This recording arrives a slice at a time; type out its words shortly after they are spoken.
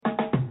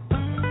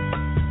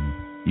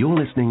You're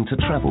listening to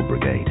Travel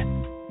Brigade,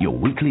 your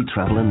weekly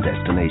travel and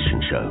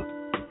destination show.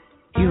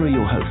 Here are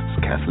your hosts,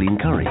 Kathleen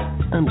Curry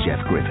and Jeff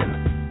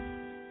Griffin.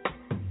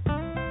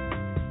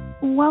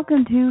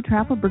 Welcome to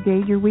Travel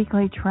Brigade, your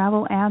weekly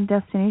travel and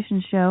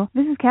destination show.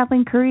 This is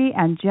Kathleen Curry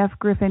and Jeff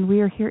Griffin.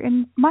 We are here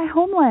in my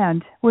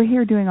homeland. We're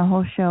here doing a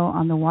whole show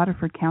on the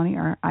Waterford County,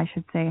 or I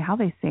should say how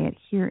they say it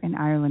here in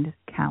Ireland is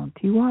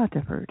County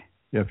Waterford.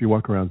 Yeah, if you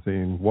walk around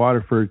saying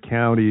Waterford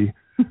County,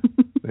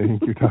 they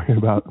think you're talking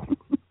about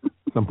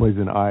someplace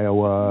in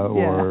Iowa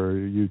or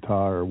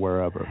Utah or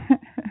wherever.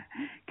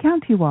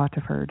 County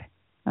Waterford.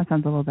 That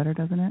sounds a little better,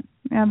 doesn't it?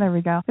 Yeah, there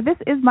we go. But this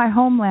is my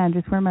homeland.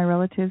 It's where my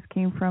relatives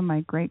came from.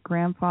 My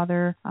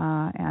great-grandfather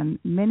and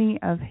many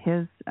of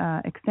his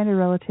extended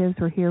relatives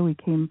were here. We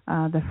came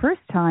the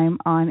first time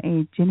on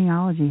a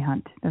genealogy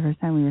hunt. The first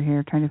time we were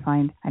here trying to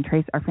find and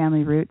trace our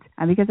family roots.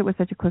 And because it was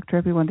such a quick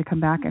trip, we wanted to come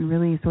back and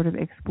really sort of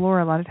explore.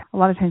 A lot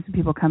of times when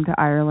people come to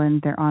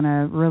Ireland, they're on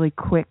a really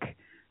quick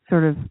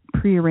sort of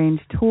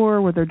prearranged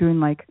tour where they're doing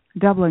like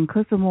Dublin,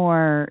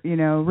 Lismore,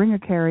 Ring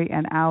of Kerry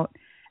and out.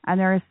 And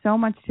there is so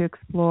much to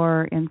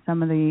explore in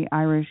some of the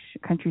Irish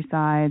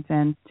countrysides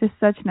and just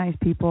such nice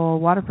people.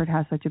 Waterford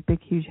has such a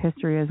big, huge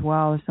history as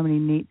well. There's so many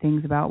neat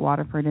things about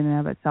Waterford in and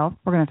of itself.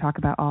 We're going to talk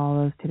about all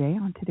those today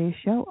on today's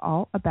show,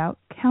 all about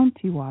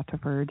County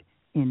Waterford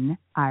in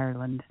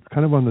Ireland. It's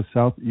kind of on the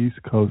southeast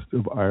coast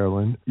of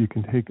Ireland. You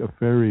can take a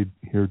ferry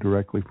here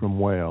directly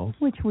from Wales.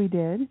 Which we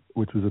did.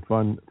 Which was a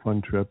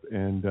fun trip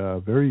and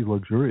very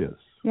luxurious.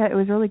 Yeah, it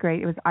was really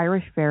great. It was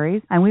Irish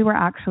ferries, and we were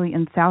actually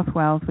in South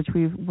Wales, which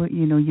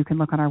you can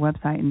look on our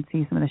website and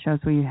see some of the shows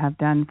we have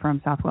done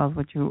from South Wales,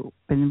 which have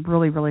been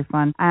really, really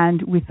fun.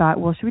 And we thought,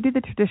 well, should we do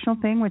the traditional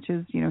thing, which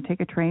is,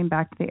 take a train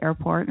back to the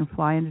airport and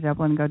fly into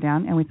Dublin and go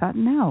down? And we thought,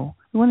 no,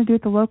 we want to do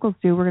what the locals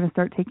do. We're going to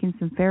start taking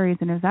some ferries,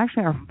 and it was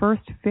actually our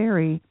first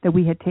ferry that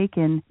we had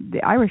taken,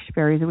 the Irish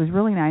ferries. It was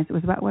really nice. It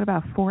was about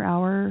a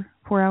 4-hour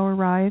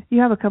ride. You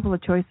have a couple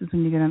of choices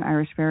when you get on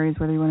Irish ferries,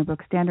 whether you want to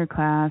book standard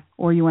class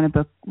or you want to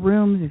book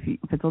rooms. If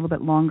it's a little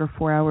bit longer,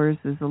 4 hours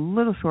is a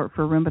little short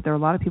for a room, but there are a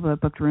lot of people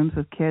that booked rooms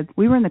with kids.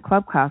 We were in the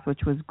club class,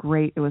 which was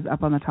great. It was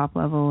up on the top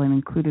level and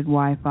included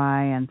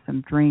Wi-Fi and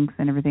some drinks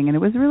and everything, and it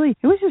was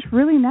just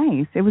really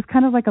nice. It was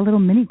kind of like a little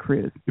mini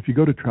cruise. If you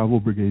go to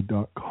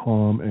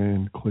travelbrigade.com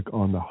and click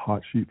on the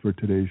hot sheet for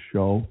today's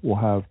show, we'll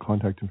have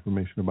contact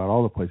information about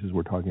all the places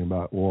we're talking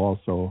about. We'll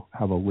also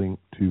have a link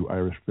to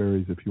Irish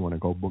ferries if you want to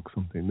go book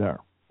something there.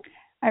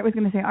 I was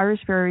going to say Irish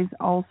Ferries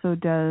also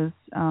does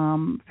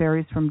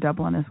ferries from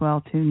Dublin as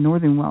well to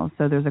Northern Wales.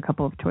 So there's a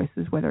couple of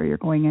choices whether you're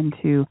going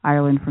into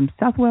Ireland from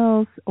South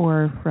Wales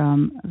or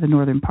from the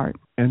northern part.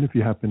 And if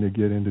you happen to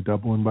get into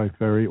Dublin by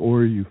ferry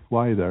or you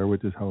fly there,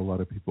 which is how a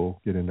lot of people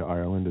get into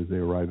Ireland as they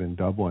arrive in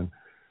Dublin,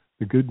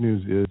 the good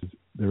news is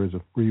there is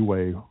a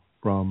freeway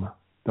from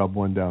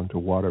Dublin down to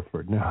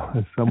Waterford. Now,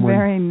 as someone...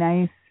 Very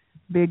nice,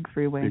 big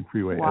freeway. Big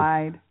freeway.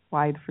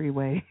 Wide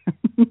freeway.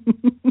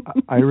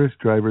 Irish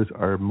drivers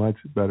are much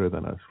better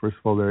than us. First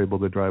of all, they're able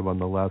to drive on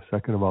the left.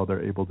 Second of all,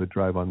 they're able to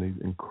drive on these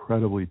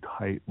incredibly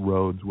tight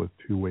roads with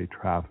two-way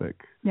traffic.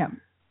 Yeah.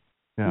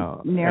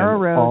 Now, narrow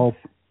roads.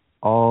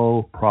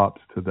 All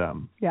props to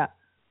them. Yeah.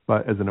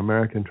 But as an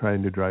American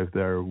trying to drive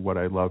there, what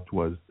I loved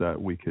was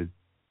that we could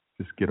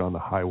just get on the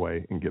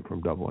highway and get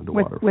from Dublin to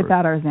Waterford.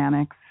 Without our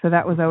Xanax. So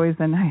that was always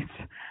a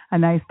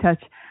nice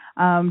touch.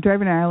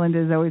 Driving in Ireland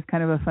is always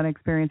kind of a fun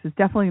experience. It's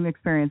definitely an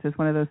experience. It's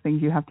one of those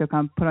things you have to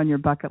put on your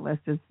bucket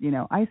list is,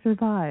 I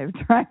survived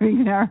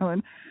driving in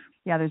Ireland.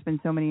 Yeah, there's been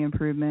so many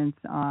improvements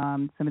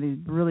on some of these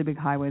really big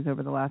highways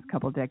over the last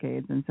couple of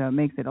decades, and so it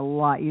makes it a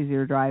lot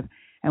easier to drive.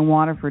 And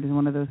Waterford is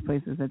one of those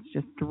places that's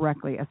just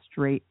directly a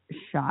straight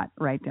shot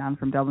right down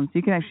from Dublin. So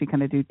you can actually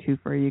kind of do two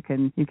for you. You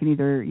can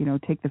either,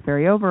 take the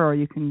ferry over, or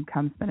you can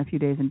come spend a few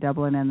days in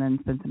Dublin and then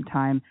spend some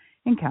time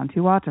in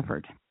County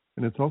Waterford.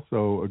 And it's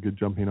also a good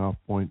jumping off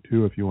point,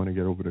 too, if you want to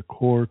get over to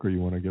Cork or you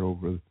want to get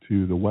over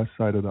to the west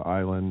side of the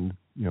island,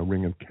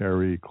 Ring of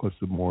Kerry, Cliffs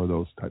of Moher,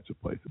 those types of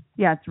places.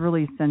 Yeah, it's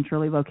really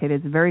centrally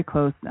located. It's very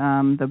close.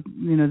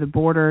 The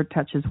border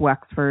touches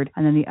Wexford,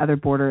 and then the other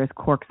border is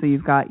Cork. So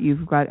you've got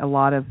a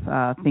lot of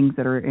things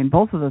that are in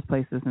both of those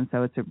places, and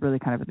so it's a really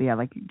kind of,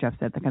 like Jeff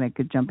said, the kind of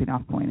good jumping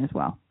off point as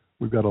well.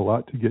 We've got a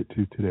lot to get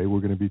to today. We're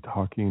going to be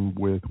talking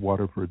with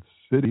Waterford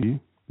City,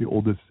 the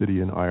oldest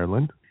city in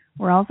Ireland.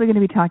 We're also going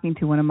to be talking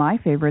to one of my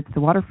favorites, the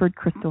Waterford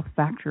Crystal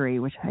Factory,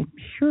 which I'm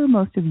sure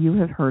most of you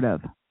have heard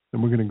of.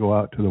 Then we're going to go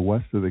out to the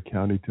west of the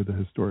county to the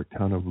historic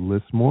town of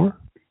Lismore.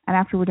 And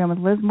after we're done with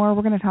Lismore,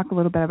 we're going to talk a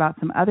little bit about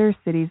some other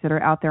cities that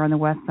are out there on the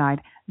west side,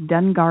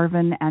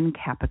 Dungarvan and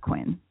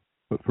Cappoquin.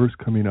 But first,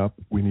 coming up,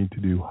 we need to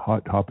do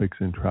hot topics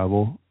in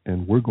travel,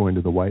 and we're going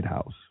to the White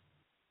House.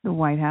 The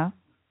White House?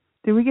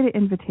 Did we get an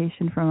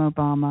invitation from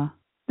Obama?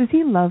 Does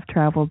he love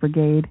Travel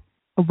Brigade?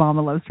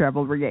 Obama loves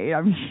Travel Brigade.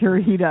 I'm sure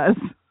he does.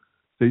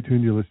 Stay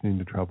tuned. You're listening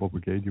to Travel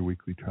Brigade, your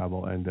weekly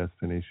travel and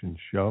destination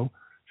show.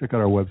 Check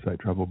out our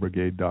website,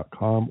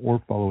 travelbrigade.com,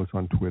 or follow us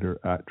on Twitter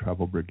at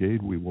Travel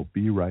Brigade. We will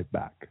be right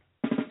back.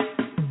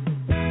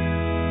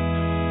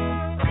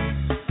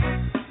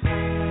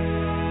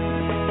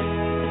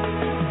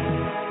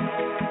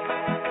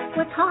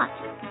 what's hot,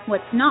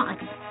 what's not,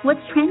 what's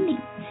trending.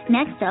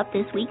 Next up,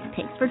 this week's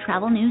picks for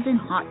travel news and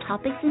hot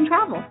topics in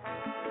travel.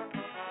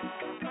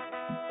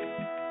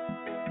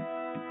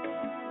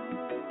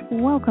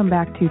 Welcome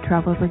back to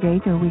Travel Brigade,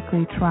 your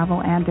weekly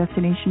travel and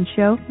destination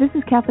show. This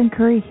is Kathleen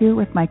Curry here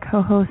with my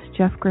co-host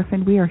Jeff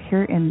Griffin. We are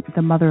here in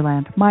the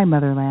motherland, my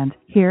motherland,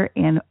 here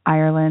in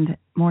Ireland,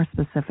 more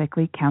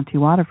specifically County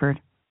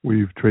Waterford.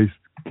 We've traced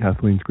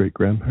Kathleen's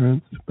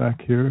great-grandparents back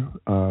here.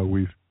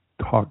 We've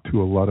talked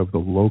to a lot of the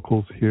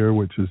locals here,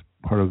 which is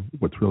part of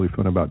what's really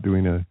fun about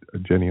doing a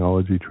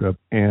genealogy trip.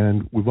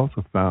 And we've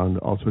also found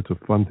all sorts of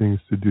fun things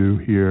to do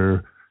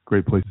here,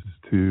 great places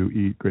to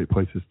eat, great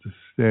places to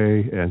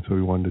stay, and so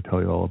we wanted to tell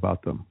you all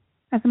about them.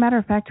 As a matter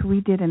of fact,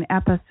 we did an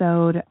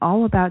episode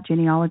all about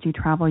genealogy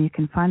travel. You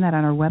can find that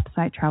on our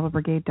website,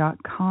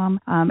 travelbrigade.com.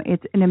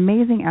 It's an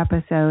amazing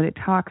episode.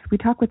 We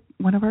talk with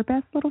one of our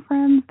best little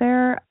friends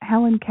there,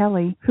 Helen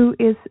Kelly, who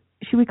is,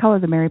 we call her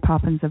the Mary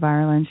Poppins of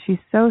Ireland. She's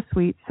so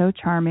sweet, so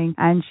charming,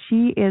 and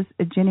she is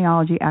a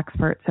genealogy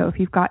expert. So if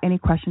you've got any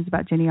questions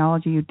about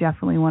genealogy, you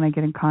definitely want to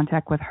get in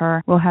contact with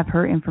her. We'll have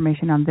her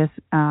information on this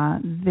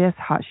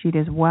hot sheet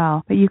as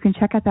well. But you can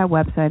check out that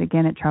website,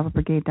 again, at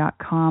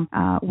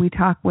travelbrigade.com. We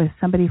talk with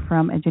somebody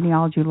from a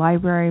genealogy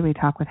library. We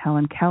talk with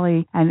Helen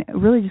Kelly and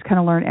really just kind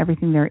of learn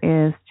everything there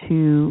is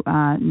to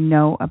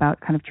know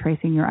about kind of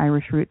tracing your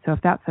Irish roots. So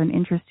if that's an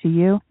interest to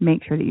you,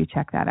 make sure that you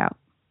check that out.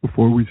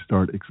 Before we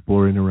start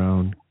exploring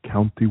around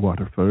County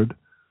Waterford,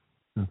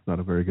 that's not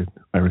a very good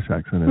Irish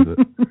accent, is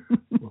it?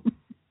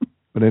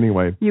 But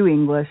anyway, you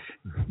English.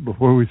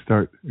 Before we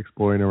start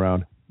exploring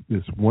around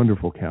this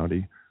wonderful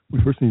county,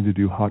 we first need to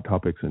do hot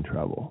topics in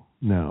travel.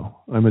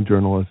 Now, I'm a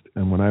journalist,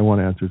 and when I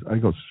want answers, I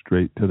go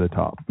straight to the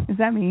top. Is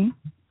that me?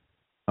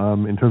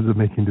 In terms of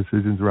making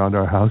decisions around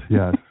our house,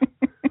 yes.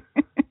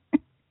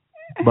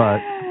 But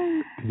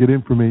to get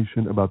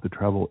information about the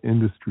travel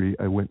industry,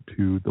 I went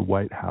to the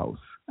White House.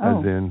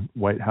 As in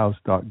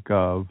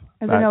whitehouse.gov.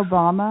 As in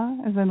Obama?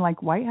 As in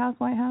like White House?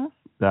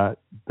 That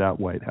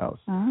White House.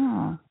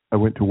 Oh. I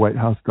went to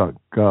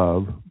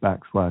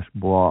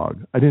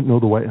whitehouse.gov/blog. I didn't know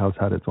the White House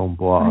had its own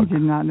blog. I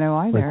did not know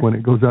either. Like when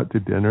it goes out to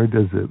dinner,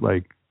 does it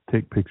like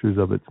take pictures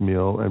of its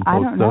meal and post them? I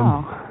don't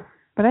know.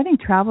 But I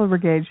think Travel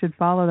Brigade should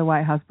follow the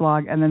White House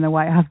blog, and then the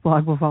White House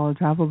blog will follow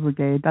Travel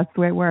Brigade. That's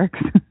the way it works.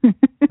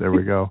 There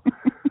we go.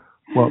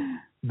 Well,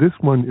 this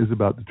one is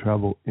about the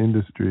travel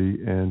industry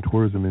and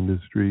tourism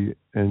industry.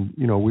 And,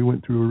 we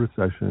went through a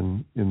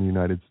recession in the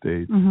United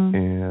States,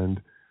 and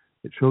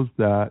it shows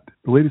that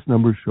the latest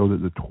numbers show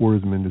that the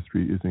tourism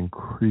industry is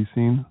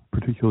increasing,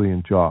 particularly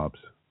in jobs.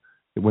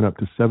 It went up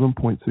to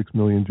 7.6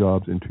 million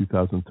jobs in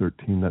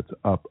 2013. That's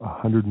up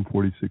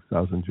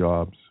 146,000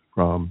 jobs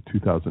from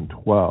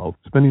 2012.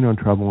 Spending on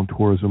travel and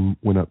tourism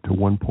went up to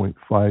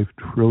 $1.5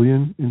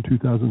 trillion in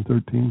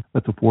 2013.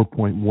 That's a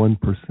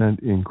 4.1%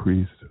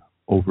 increase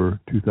over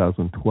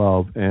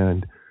 2012,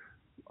 and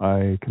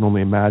I can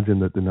only imagine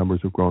that the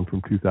numbers have grown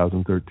from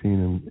 2013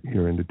 and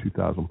here into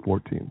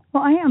 2014.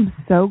 Well, I am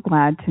so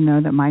glad to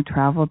know that my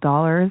travel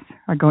dollars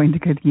are going to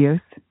good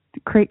use to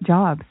create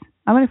jobs.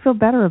 I'm going to feel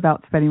better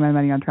about spending my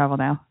money on travel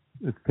now.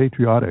 It's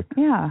patriotic.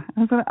 Yeah,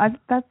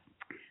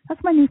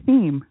 that's my new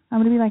theme. I'm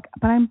going to be like,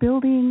 but I'm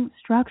building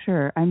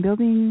structure. I'm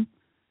building,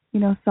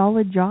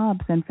 solid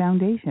jobs and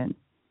foundation.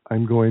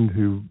 I'm going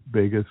to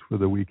Vegas for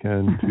the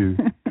weekend to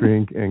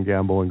drink and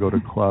gamble and go to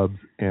clubs,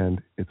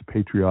 and it's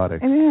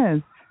patriotic. It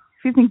is.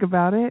 If you think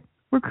about it,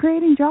 we're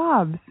creating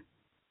jobs.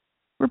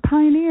 We're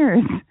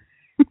pioneers.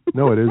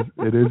 No, it is.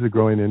 It is a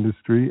growing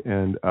industry,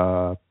 and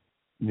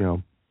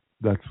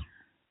that's.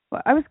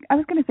 Well, I was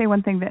going to say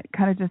one thing that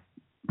kind of just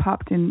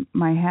popped in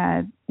my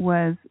head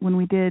was when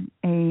we did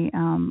we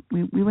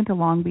went to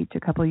Long Beach a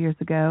couple of years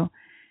ago,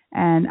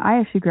 and I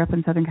actually grew up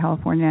in Southern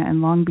California,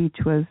 and Long Beach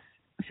was,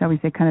 shall we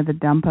say, kind of the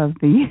dump of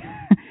the.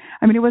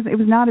 I mean, it was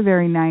not a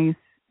very nice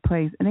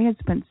place, and they had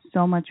spent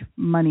so much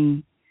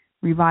money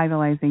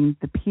revitalizing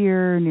the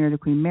pier near the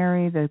Queen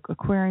Mary, the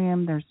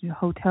aquarium. There's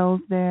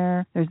hotels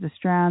there. There's the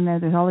Strand there.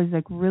 There's all these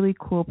like really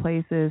cool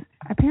places.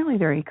 Apparently,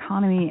 their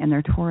economy and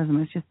their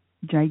tourism is just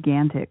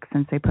gigantic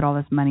since they put all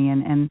this money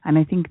in, and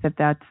I think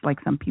that's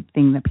like some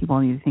thing that people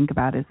need to think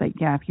about is like,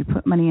 yeah, if you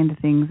put money into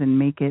things and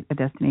make it a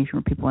destination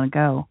where people want to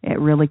go, it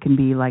really can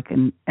be like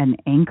an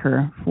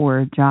anchor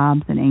for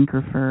jobs, an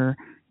anchor for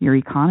your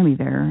economy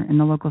there in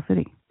the local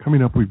city.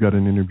 Coming up, we've got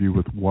an interview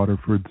with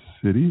Waterford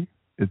City.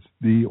 It's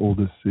the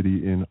oldest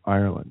city in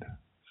Ireland.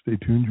 Stay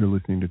tuned. You're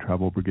listening to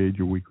Travel Brigade,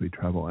 your weekly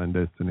travel and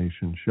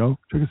destination show.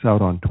 Check us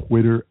out on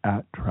Twitter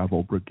at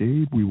Travel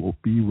Brigade. We will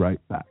be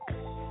right back.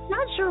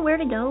 Not sure where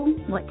to go,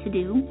 what to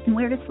do, and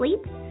where to sleep?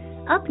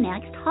 Up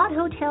next, hot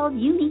hotels,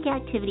 unique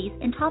activities,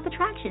 and top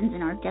attractions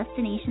in our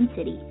destination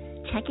city.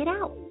 Check it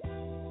out.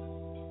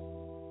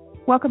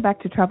 Welcome back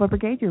to Travel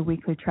Brigade, your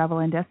weekly travel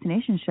and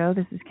destination show.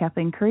 This is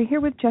Kathleen Curry here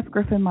with Jeff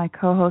Griffin, my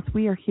co-host.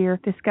 We are here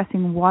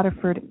discussing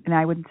Waterford, and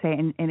I wouldn't say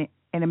in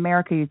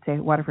America you'd say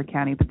Waterford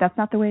County, but that's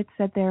not the way it's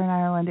said there in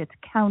Ireland. It's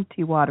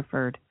County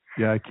Waterford.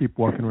 Yeah, I keep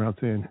walking around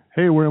saying,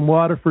 hey, we're in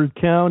Waterford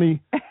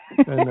County,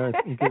 and I'm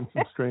getting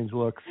some strange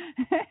looks.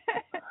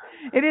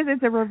 It is.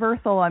 It's a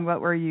reversal on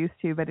what we're used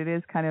to, but it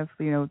is kind of,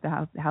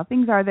 how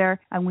things are there.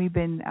 And we've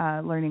been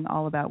learning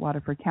all about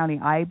Waterford County.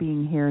 I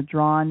being here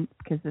drawn,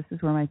 because this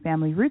is where my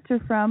family roots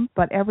are from,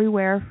 but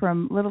everywhere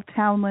from little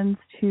townlands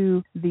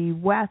to the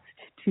west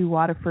to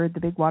Waterford, the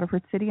big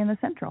Waterford city in the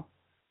central.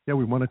 Yeah,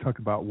 we want to talk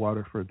about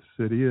Waterford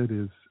City. It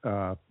is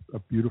a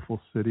beautiful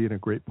city and a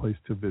great place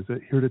to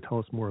visit. Here to tell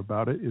us more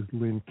about it is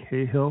Lynn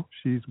Cahill.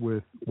 She's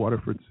with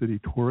Waterford City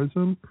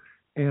Tourism.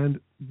 And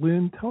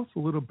Lynn, tell us a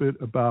little bit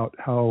about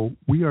how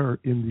we are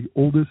in the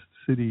oldest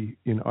city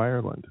in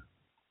Ireland.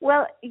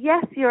 Well,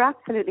 yes, you're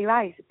absolutely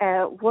right.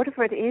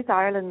 Waterford is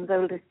Ireland's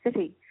oldest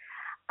city.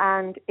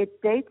 And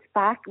it dates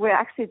back,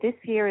 this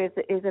year is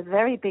a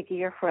very big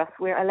year for us.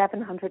 We're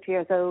 1,100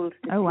 years old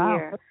this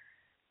year.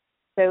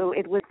 So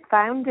it was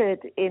founded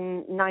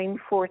in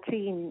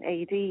 914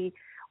 AD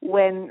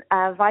when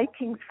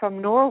Vikings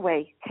from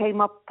Norway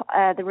came up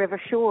the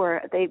river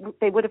shore.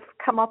 They would have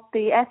come up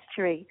the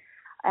estuary,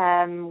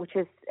 which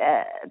is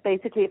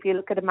basically, if you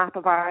look at a map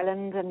of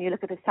Ireland and you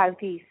look at the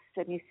southeast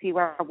and you see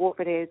where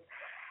Waterford is,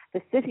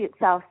 the city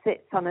itself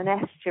sits on an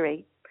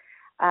estuary,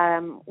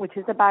 which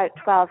is about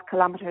 12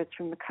 kilometres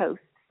from the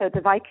coast. So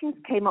the Vikings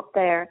came up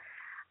there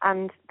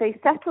and they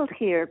settled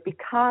here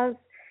because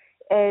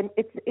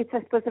it's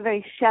I suppose, a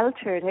very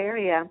sheltered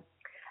area.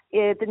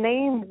 The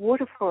name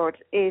Waterford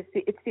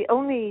it's the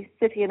only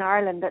city in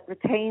Ireland that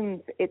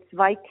retains its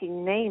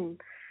Viking name.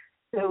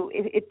 So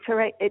it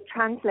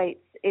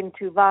translates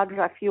into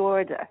Vadra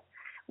Fjord,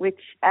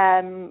 which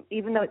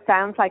even though it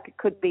sounds like it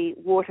could be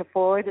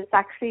Waterford, it's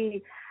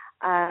actually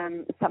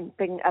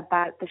something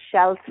about the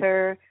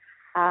shelter.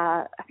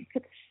 I think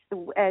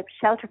it's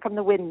shelter from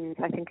the winds,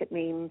 I think it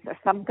means, or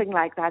something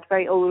like that.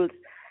 Very old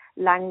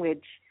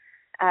language.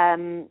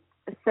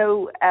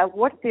 So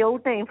what's the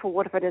old name for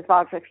Waterford is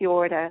Vadra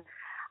Fjord.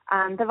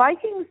 And the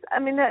Vikings,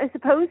 I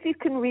suppose you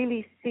can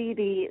really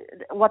see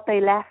what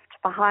they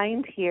left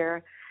behind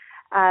here.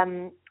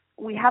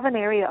 We have an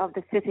area of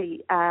the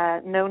city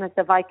known as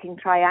the Viking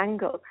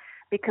Triangle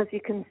because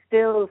you can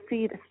still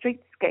see the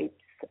streetscapes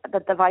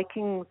that the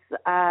Vikings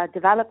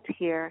developed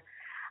here.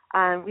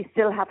 And we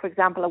still have, for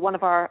example, one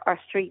of our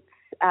streets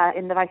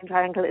in the Viking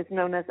Triangle is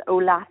known as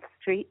Olaf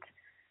Street.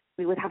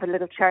 We would have a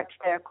little church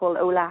there called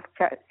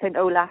St.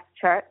 Olaf's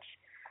Church.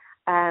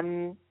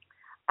 And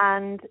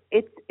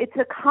it's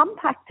a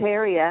compact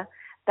area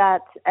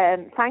that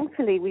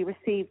thankfully we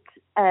received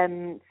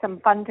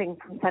some funding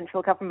from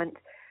central government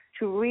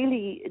to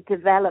really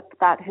develop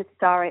that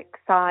historic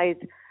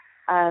side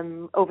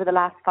over the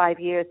last 5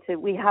 years. So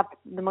we have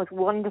the most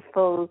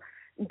wonderful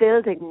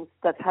buildings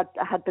that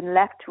had been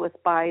left to us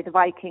by the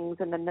Vikings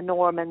and then the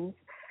Normans.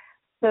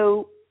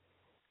 So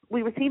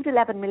we received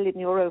 11 million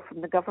euro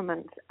from the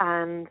government,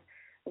 and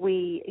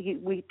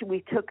we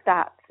took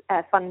that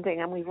funding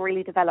and we've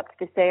really developed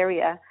this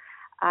area,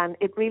 and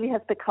it really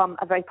has become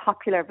a very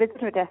popular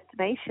visitor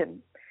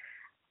destination,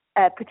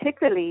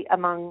 particularly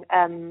among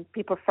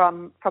people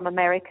from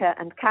America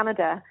and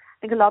Canada. I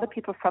think a lot of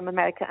people from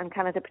America and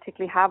Canada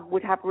particularly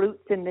would have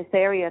roots in this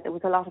area. There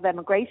was a lot of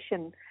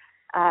emigration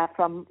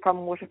from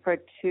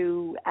Waterford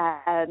to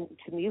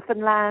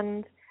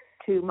Newfoundland,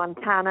 to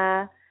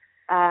Montana,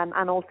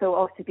 and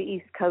also to the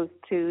East Coast,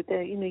 to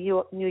the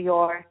New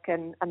York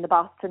and the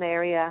Boston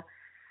area.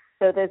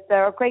 So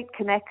there are great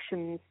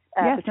connections.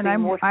 Yes, and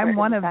I'm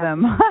one of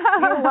them.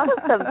 You're one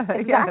of them,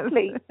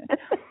 exactly. Yes.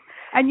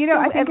 And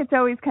I think it's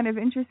always kind of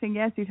interesting.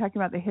 Yes, you're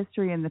talking about the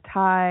history and the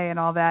tie and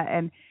all that,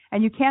 and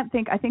you can't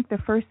think. I think the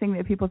first thing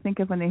that people think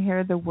of when they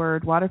hear the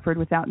word Waterford,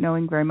 without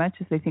knowing very much,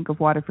 is they think of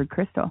Waterford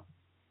Crystal.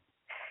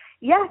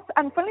 Yes,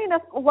 and funnily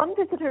enough, one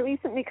visitor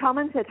recently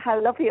commented how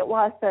lovely it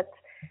was that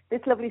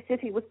this lovely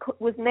city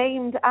was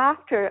named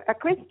after a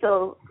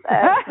crystal.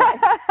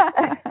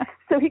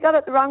 So he got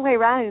it the wrong way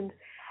round.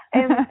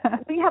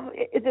 We have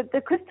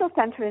the Crystal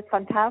Centre is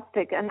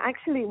fantastic, and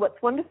actually,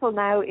 what's wonderful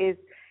now is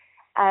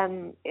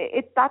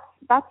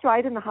that's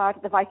right in the heart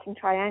of the Viking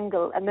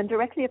Triangle, and then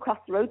directly across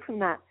the road from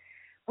that,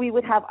 we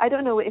would have. I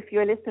don't know if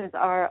your listeners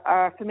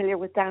are familiar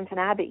with Downton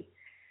Abbey.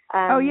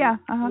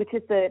 Which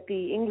is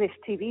the English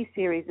TV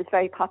series. It's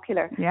very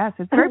popular. Yes,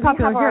 it's very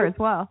popular here as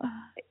well.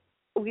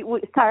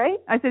 Sorry?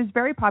 I said it's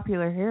very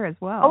popular here as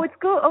well. Oh, it's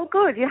good. Oh,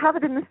 good. You have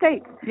it in the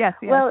States. Yes.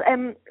 Well,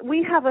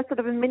 we have a sort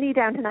of a mini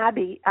Downton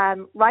Abbey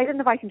right in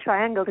the Viking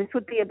Triangle. This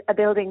would be a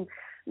building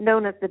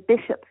known as the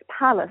Bishop's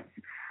Palace,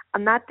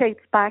 and that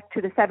dates back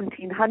to the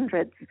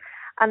 1700s.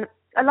 And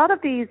a lot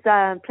of these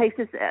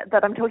places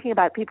that I'm talking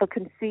about, people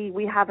can see.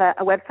 We have a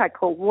website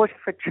called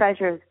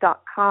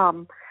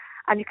waterfordtreasures.com.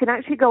 And you can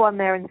actually go on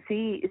there and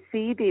see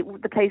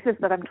the places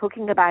that I'm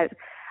talking about.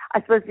 I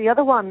suppose the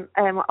other one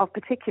of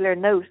particular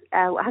note,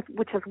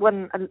 which has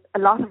won a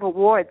lot of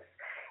awards,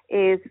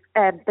 is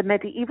the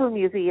Medieval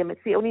Museum.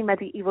 It's the only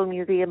medieval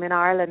museum in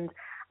Ireland.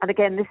 And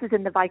again, this is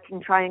in the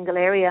Viking Triangle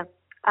area.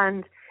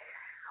 And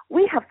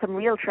we have some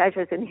real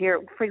treasures in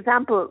here. For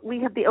example, we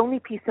have the only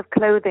piece of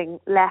clothing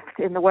left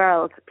in the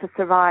world to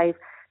survive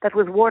that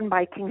was worn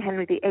by King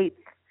Henry VIII,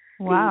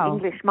 the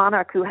English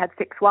monarch who had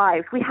 6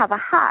 wives. We have a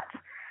hat.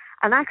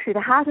 And actually,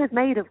 the hat is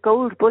made of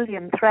gold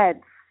bullion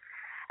threads.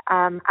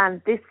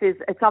 And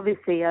it's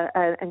obviously a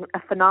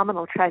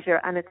phenomenal treasure,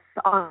 and it's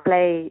on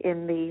display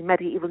in the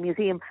Medieval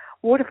Museum.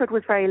 Waterford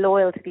was very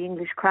loyal to the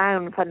English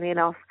crown, funnily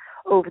enough,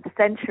 over the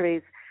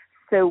centuries.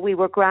 So we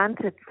were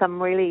granted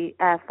some really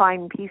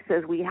fine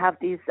pieces. We have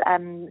these.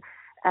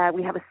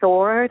 We have a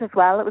sword as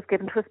well. It was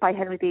given to us by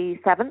Henry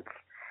VII.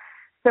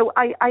 So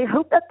I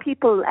hope that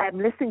people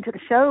listening to the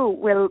show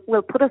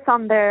will put us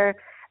on their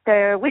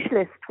wish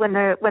list when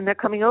they're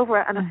coming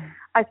over. And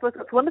I suppose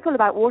what's wonderful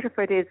about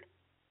Waterford is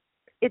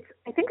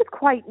I think it's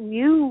quite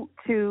new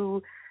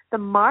to the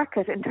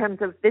market in terms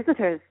of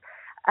visitors,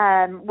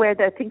 where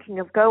they're thinking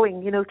of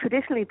going.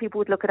 Traditionally people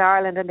would look at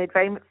Ireland and they'd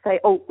very much say,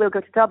 oh, we'll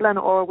go to Dublin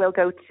or we'll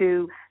go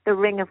to the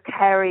Ring of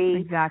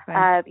Kerry. Exactly.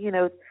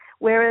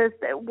 Whereas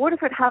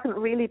Waterford hasn't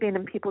really been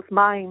in people's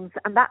minds,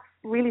 and that's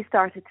really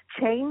started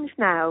to change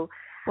now.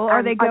 Well,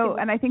 or they go,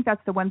 and I think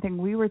that's the one thing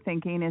we were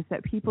thinking is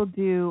that people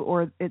do,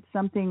 or it's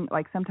something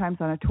like sometimes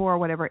on a tour or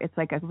whatever, it's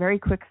like a very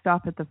quick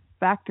stop at the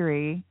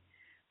factory,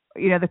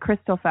 the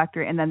Crystal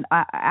factory, and then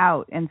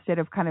out, instead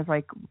of kind of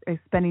like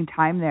spending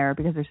time there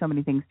because there's so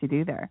many things to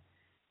do there.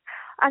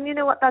 And you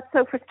know what? That's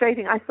so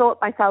frustrating. I saw it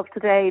myself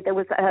today. There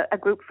was a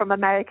group from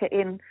America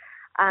in,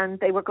 and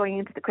they were going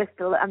into the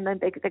Crystal, and then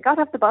they got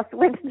off the bus,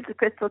 went into the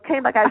Crystal,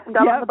 came back out and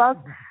got on the bus.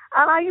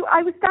 And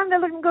I was standing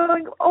there and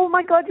going, oh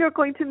my God, you're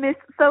going to miss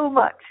so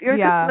much. You're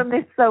just going to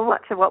miss so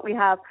much of what we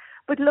have.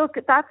 But look,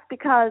 that's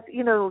because,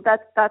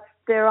 that's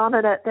they're on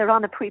a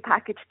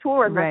prepackaged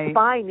tour, and that's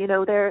fine,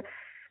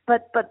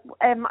 But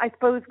I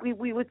suppose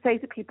we would say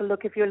to people,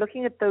 look, if you're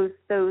looking at those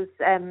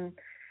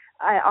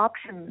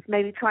options,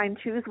 maybe try and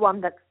choose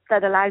one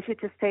that allows you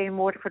to stay in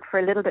Waterford for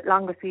a little bit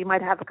longer, so you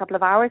might have a couple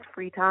of hours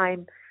free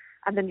time,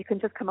 and then you can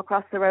just come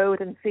across the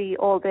road and see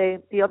all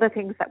the other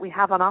things that we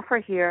have on offer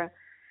here.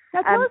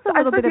 Now tell us a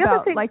little bit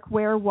about like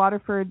where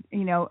Waterford,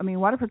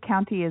 Waterford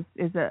County is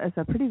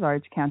a pretty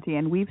large county,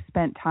 and we've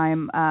spent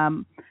time.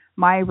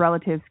 My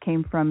relatives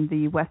came from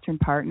the western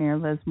part near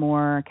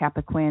Lismore,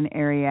 Cappoquin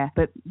area,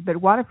 but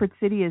Waterford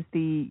City is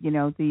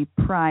the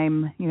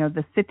prime,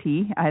 the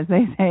city, as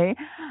they say,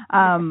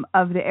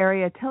 of the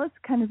area. Tell us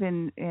kind of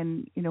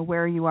in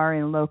where you are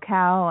in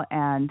locale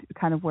and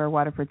kind of where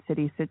Waterford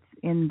City sits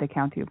in the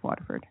county of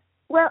Waterford.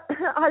 Well,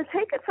 I'll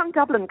take it from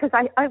Dublin because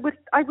I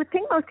would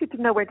think most people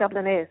know where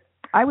Dublin is.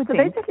 I would think.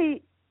 So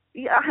basically,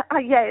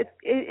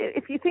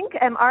 if you think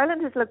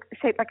Ireland is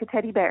shaped like a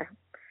teddy bear.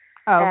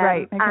 Oh,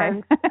 right. Okay.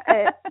 And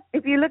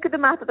if you look at the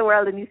map of the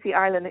world and you see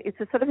Ireland, it's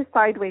a sort of a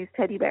sideways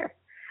teddy bear.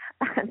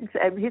 And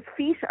his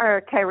feet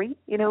are Kerry,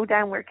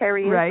 down where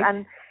Kerry is,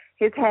 and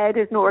his head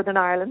is Northern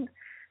Ireland.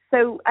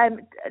 So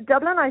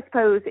Dublin, I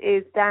suppose,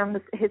 is down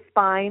his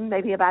spine,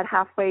 maybe about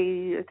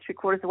halfway,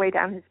 3/4 of the way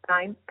down his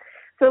spine.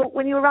 So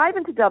when you arrive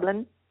into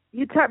Dublin,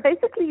 you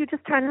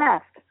just turn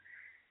left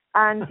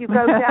and you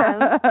go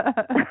down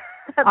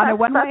on a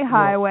one-way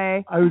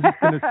highway. I was just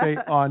going to say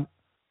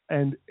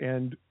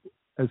and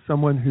as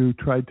someone who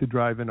tried to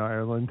drive in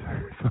Ireland,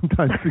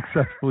 sometimes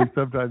successfully,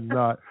 sometimes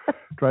not,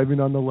 driving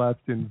on the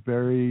left in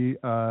very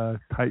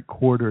tight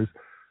quarters,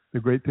 the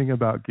great thing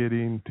about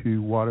getting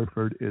to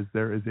Waterford is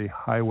there is a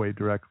highway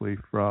directly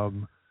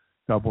from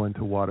Dublin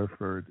to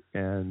Waterford,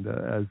 and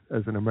as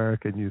an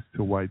American used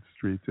to wide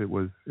streets, it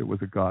was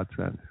a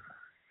godsend.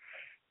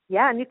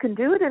 Yeah, and you can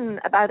do it in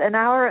about an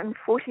hour and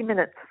 40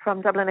 minutes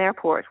from Dublin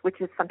Airport, which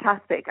is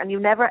fantastic. And you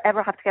never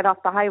ever have to get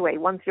off the highway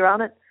once you're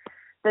on it.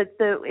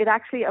 It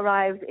actually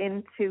arrives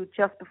into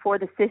just before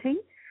the city,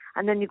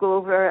 and then you go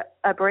over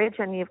a bridge,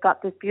 and you've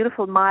got this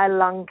beautiful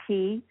mile-long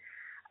quay,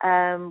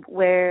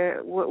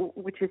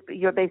 which is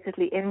you're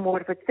basically in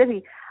Waterford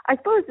City. I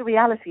suppose the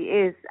reality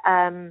is,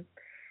 in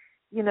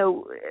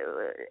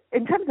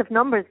terms of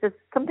numbers, there's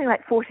something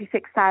like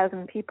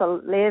 46,000 people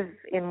live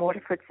in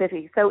Waterford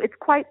City, so it's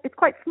quite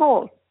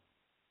small.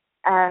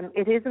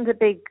 It isn't a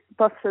big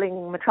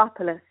bustling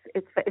metropolis.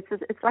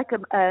 It's like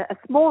a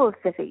small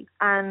city,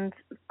 and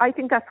I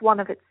think that's one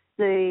of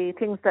the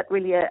things that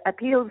really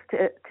appeals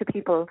to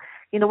people.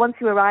 Once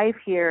you arrive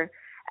here,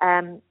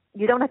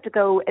 you don't have to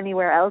go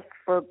anywhere else.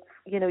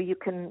 You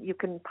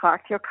can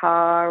park your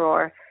car,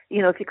 or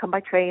if you come by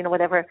train or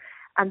whatever,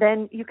 and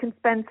then you can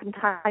spend some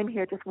time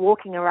here just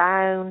walking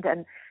around,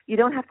 and you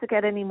don't have to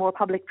get any more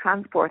public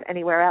transport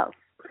anywhere else.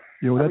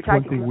 That's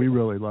one thing we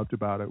really loved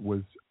about it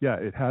was,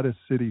 it had a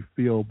city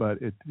feel, but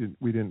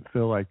we didn't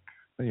feel like,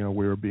 we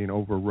were being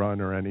overrun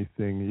or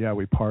anything. Yeah,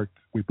 we parked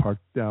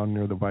down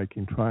near the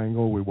Viking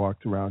Triangle. We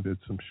walked around, did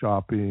some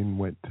shopping,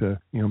 went to,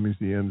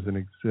 museums and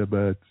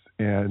exhibits,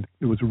 and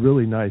it was a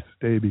really nice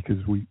day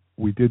because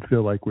we did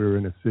feel like we were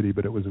in a city,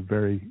 but it was a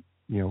very,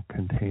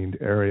 contained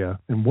area.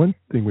 And one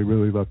thing we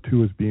really loved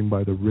too is being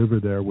by the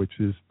river there, which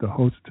is the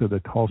host to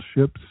the Tall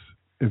Ships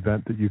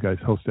event that you guys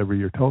host every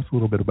year. Tell us a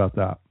little bit about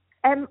that.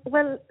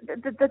 Well,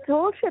 the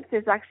Tall Ships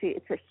is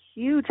it's a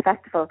huge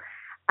festival,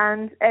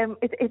 and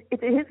it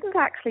isn't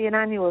actually an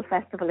annual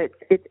festival.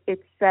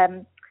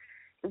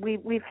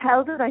 We've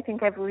held it, I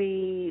think,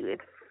 the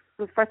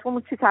first one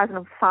was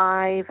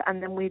 2005,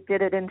 and then we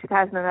did it in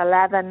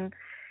 2011.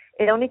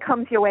 It only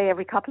comes your way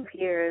every couple of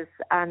years,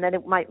 and then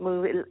it might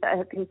move.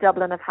 I think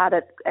Dublin have had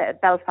it,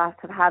 Belfast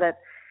have had it.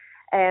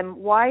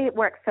 Why it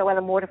works so well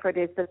in Waterford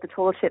is that the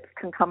tall ships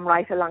can come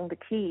right along the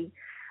quay.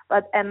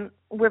 But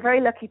we're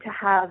very lucky to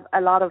have a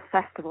lot of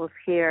festivals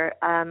here.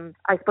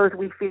 I suppose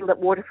we feel that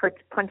Waterford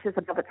punches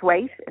above its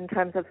weight in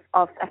terms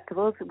of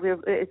festivals.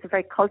 It's a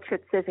very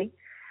cultured city.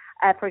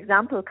 For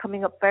example,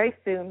 coming up very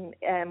soon,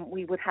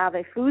 we would have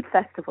a food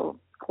festival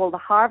called the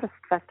Harvest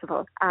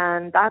Festival.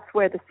 And that's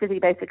where the city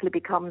basically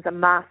becomes a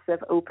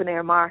massive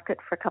open-air market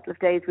for a couple of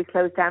days. We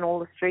close down all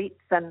the streets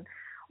and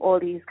all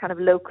these kind of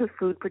local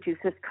food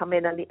producers come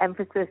in, and the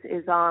emphasis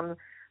is on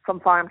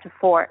from farm to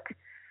fork.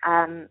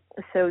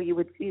 So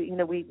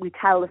we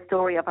tell the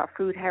story of our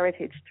food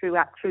heritage through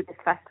this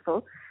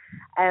festival.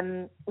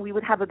 We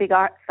would have a big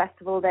arts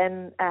festival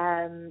then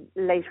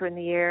later in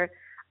the year,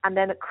 and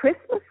then at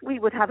Christmas we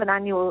would have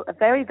a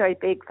very, very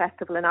big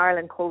festival in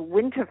Ireland called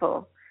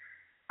Winterval,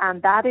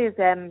 and that is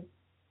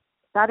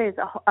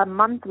a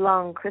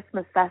month-long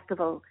Christmas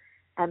festival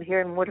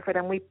here in Waterford,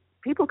 and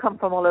people come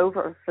from all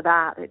over for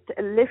that.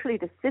 Literally,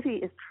 the city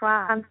is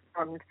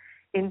transformed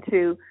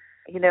into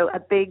a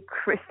big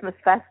Christmas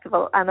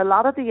festival, and a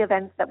lot of the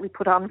events that we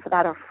put on for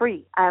that are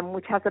free,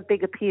 which has a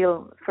big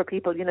appeal for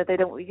people.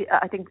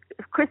 I think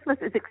Christmas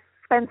is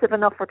expensive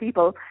enough for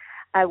people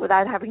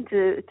without having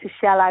to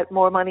shell out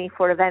more money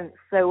for events.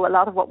 So a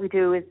lot of what we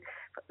do is,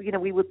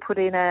 we would put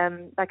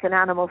in like an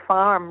animal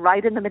farm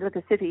right in the middle of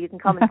the city. You can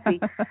come and see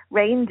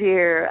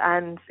reindeer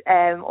and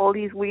all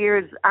these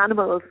weird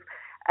animals.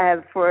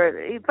 For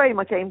very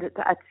much aimed at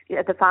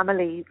the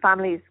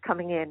families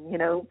coming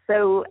in,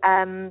 So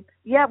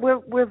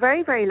we're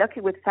very, very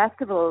lucky with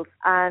festivals,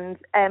 and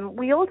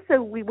we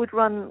would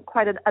run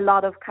quite a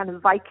lot of kind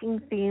of Viking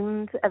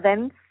themed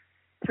events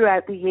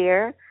throughout the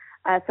year.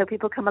 So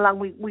people come along,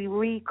 we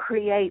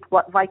recreate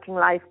what Viking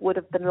life would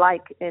have been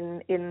like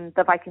in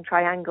the Viking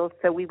Triangle.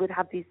 So we would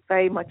have these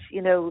very much,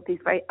 these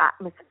very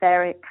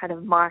atmospheric kind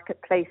of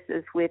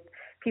marketplaces with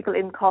people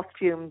in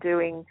costume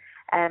doing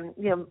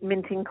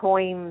minting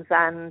coins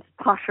and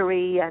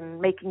pottery and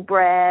making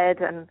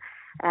bread, and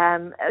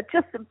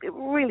just a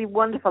really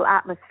wonderful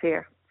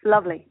atmosphere. It's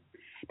lovely.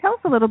 Tell us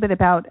a little bit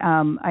about,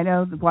 I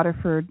know the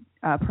Waterford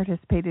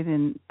participated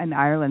in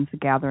Ireland's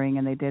Gathering,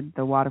 and they did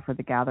the Waterford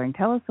the Gathering.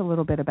 Tell us a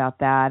little bit about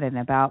that, and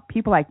about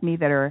people like me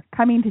that are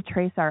coming to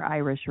trace our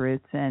Irish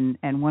roots and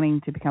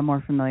wanting to become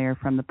more familiar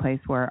from the place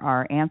where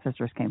our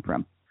ancestors came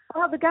from.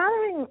 Well, the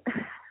Gathering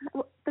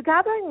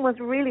was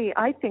really,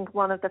 I think,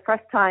 one of the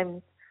first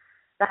times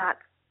that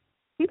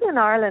people in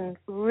Ireland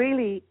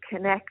really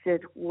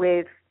connected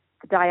with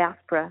the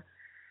diaspora,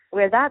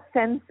 where that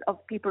sense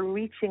of people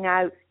reaching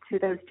out to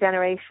those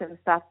generations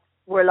that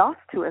were lost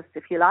to us,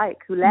 if you like,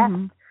 who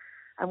left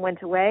and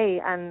went away,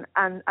 and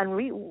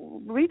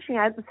reaching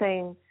out and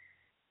saying,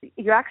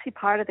 you're actually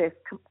part of this,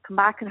 come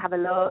back and have a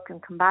look,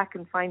 and come back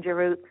and find your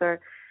roots.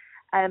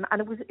 And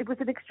it was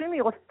an extremely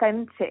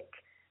authentic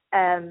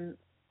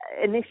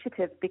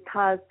initiative,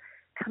 because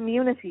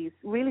communities,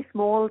 really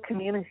small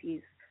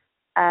communities,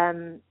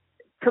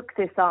 took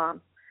this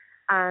on,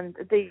 and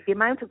the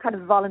amount of kind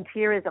of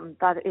volunteerism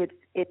that it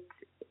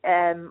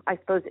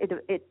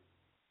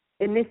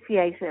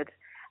initiated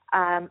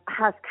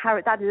has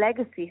carried, that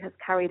legacy has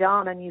carried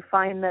on, and you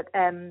find that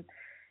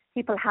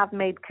people have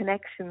made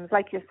connections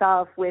like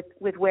yourself with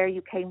where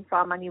you came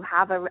from, and you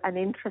have an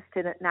interest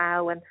in it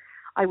now. And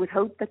I would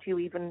hope that you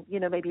even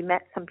maybe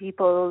met some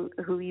people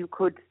who you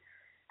could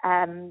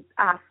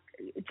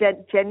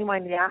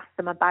genuinely ask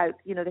them about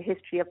the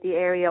history of the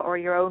area, or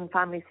your own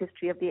family's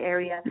history of the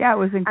area. Yeah, it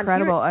was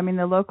incredible. I mean,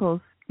 the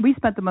locals, we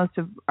spent the most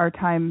of our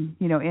time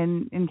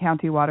in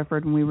County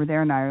Waterford when we were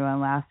there in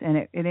Ireland last,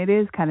 and it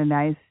is kind of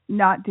nice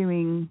not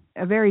doing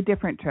a very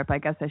different trip, I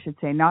guess I should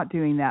say, not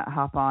doing that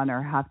hop on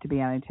or have to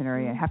be on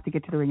itinerary. I have to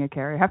get to the Ring of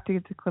Kerry, I have to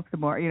get to Cliff the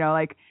Moor,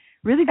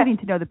 really getting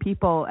to know the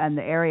people and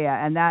the area,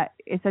 and that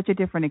is such a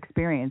different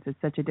experience.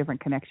 It's such a different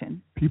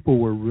connection. People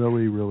were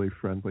really, really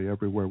friendly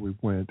everywhere we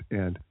went,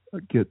 and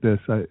get this,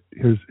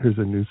 here's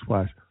a news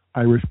flash.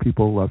 Irish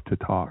people love to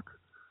talk.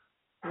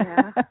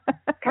 Yeah.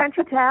 Can't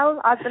you tell?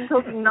 I've been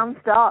talking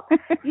nonstop.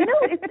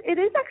 It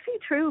is actually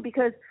true,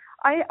 because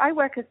I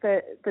work as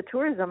the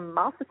tourism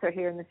officer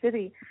here in the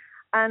city,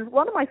 and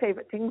one of my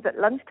favorite things at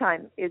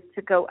lunchtime is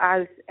to go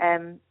out.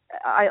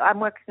 I'm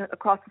working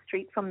across the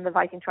street from the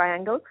Viking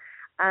Triangle,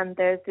 and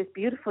there's this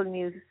beautiful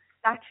new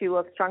statue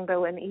of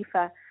Strongbow and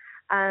Aoife,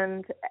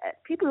 and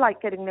people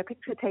like getting their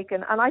picture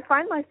taken, and I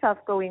find myself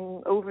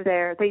going over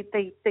there.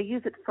 They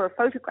use it for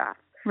photographs.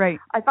 Right.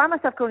 I find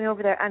myself going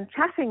over there and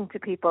chatting to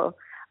people,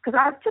 because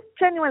I was just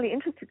genuinely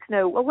interested to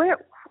know, well,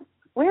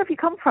 where have you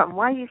come from?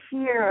 Why are you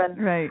here?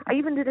 And right. I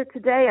even did it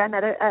today. I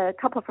met a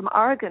couple from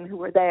Oregon who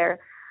were there,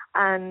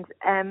 and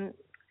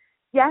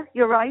yeah,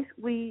 you're right.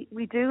 We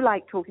do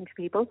like talking to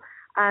people,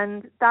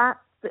 and that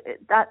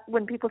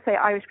when people say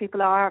Irish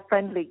people are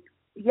friendly,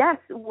 yes.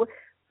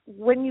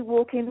 When you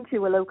walk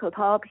into a local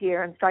pub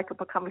here and strike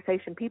up a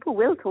conversation, people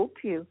will talk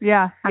to you.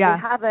 Yeah, and yeah.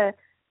 they have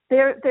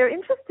they're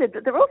interested,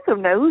 but they're also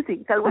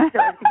nosy. They'll want to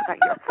know everything about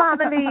your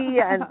family,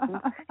 and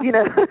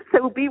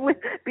so be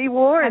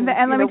warned.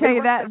 And let me tell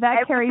you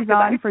that carries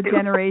on for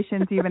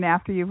generations, even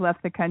after you've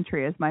left the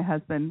country, as my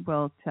husband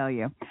will tell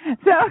you.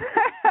 So,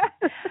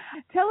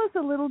 tell us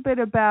a little bit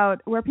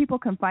about where people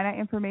can find out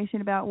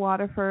information about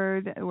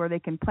Waterford, where they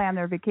can plan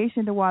their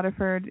vacation to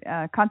Waterford,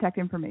 contact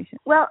information.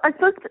 Well, I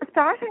suppose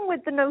starting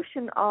with the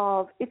notion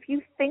of if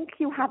you think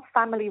you have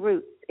family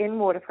roots in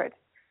Waterford,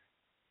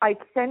 I'd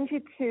send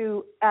you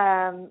to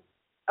a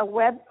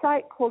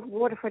website called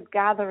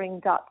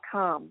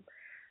waterfordgathering.com.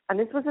 And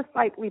this was a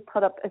site we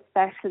put up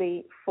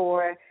especially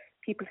for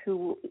people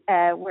who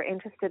were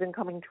interested in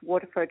coming to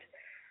Waterford.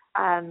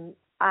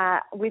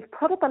 We've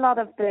put up a lot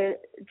of the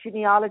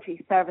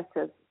genealogy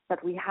services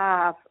that we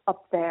have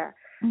up there.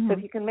 Mm-hmm. So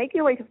if you can make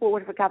your way to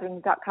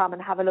waterfordgathering.com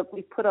and have a look,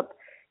 we've put up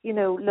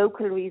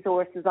local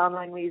resources,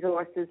 online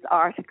resources,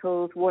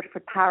 articles,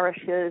 Waterford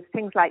parishes,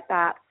 things like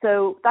that.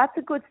 So that's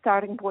a good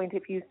starting point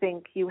if you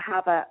think you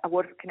have a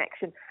Waterford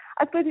connection.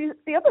 I suppose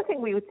the other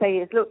thing we would say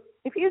is, look,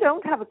 if you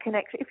don't have a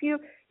connection, if your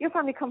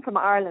family come from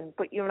Ireland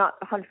but you're not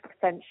 100%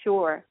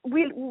 sure,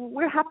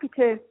 we're happy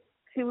to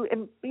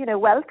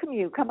welcome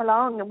you, come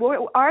along.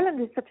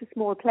 Ireland is such a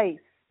small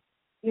place.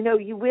 You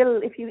will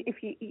if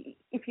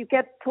you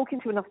get talking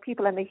to enough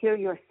people and they hear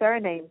your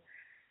surname.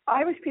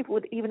 Irish people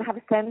would even have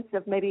a sense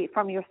of maybe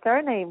from your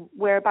surname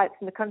whereabouts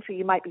in the country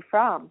you might be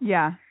from.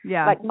 Yeah.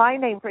 Like my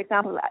name, for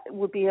example,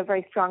 would be a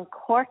very strong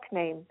Cork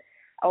name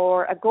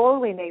or a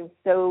Galway name.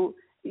 So,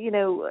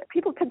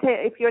 people can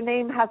if your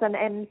name has an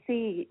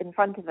MC in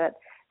front of it,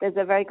 there's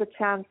a very good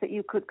chance that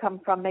you could come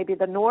from maybe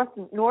the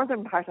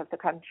northern part of the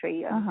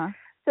country.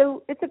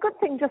 So it's a good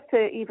thing just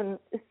to even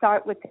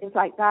start with things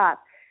like that.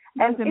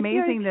 It's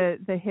amazing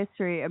the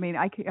history. I mean,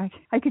 I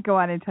could go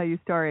on and tell you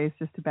stories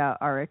just about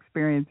our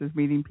experiences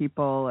meeting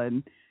people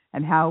and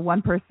how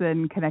one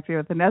person connected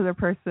with another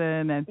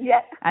person and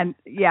I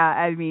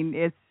mean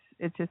it's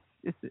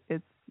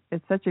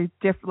such a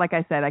different. Like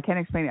I said, I can't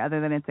explain it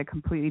other than it's a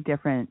completely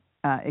different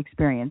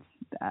experience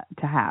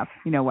to have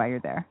while you're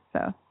there.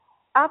 So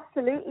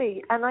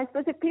absolutely, and I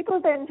suppose if people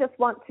then just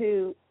want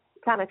to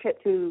plan a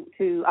trip to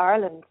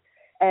Ireland.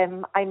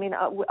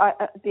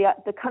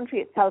 The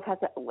country itself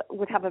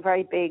would have a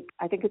very big,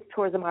 I think it's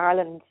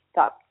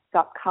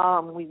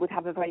tourismireland.com. We would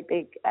have a very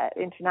big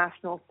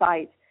international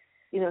site,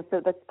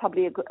 so that's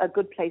probably a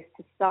good place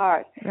to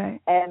start.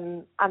 Right.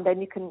 And then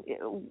you can,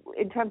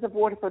 in terms of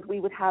Waterford, we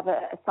would have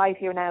a site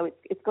here now.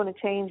 It's going to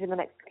change in the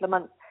next couple of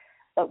months,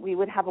 but we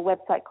would have a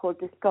website called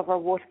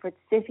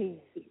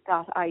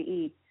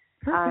discoverwaterfordcity.ie.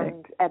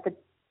 Perfect. And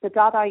the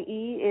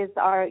 .ie is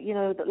our,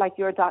 like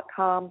your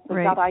 .com, so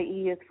right.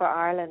 .ie is for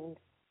Ireland.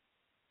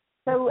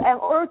 So,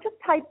 or just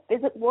type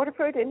 "visit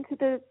Waterford"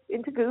 into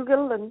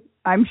Google, and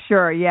I'm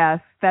sure. Yes,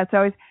 that's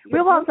always.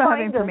 We'll also have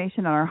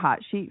information on our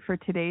hot sheet for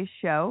today's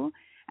show,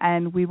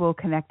 and we will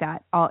connect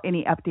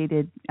any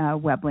updated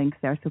web links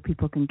there, so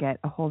people can get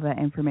a hold of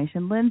that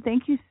information. Lynn,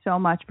 thank you so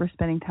much for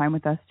spending time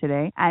with us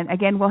today. And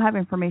again, we'll have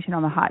information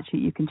on the hot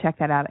sheet. You can check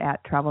that out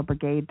at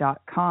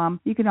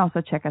travelbrigade.com. You can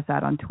also check us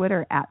out on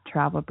Twitter at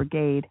Travel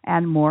Brigade,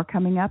 and more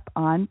coming up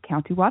on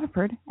County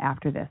Waterford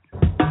after this.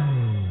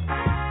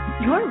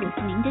 You're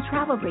listening to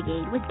Travel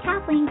Brigade with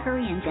Kathleen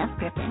Curry and Jeff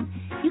Griffin.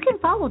 You can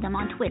follow them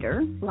on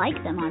Twitter,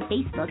 like them on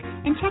Facebook,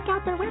 and check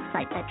out their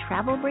website at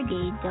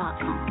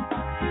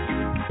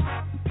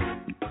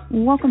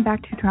travelbrigade.com. Welcome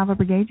back to Travel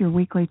Brigade, your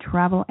weekly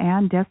travel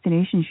and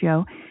destination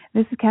show.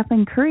 This is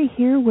Kathleen Curry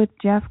here with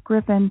Jeff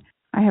Griffin.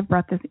 I have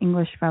brought this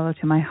English fellow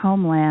to my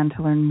homeland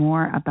to learn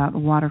more about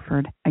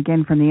Waterford.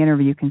 Again, from the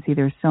interview, you can see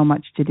there's so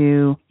much to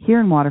do here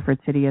in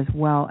Waterford City as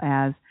well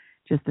as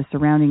just the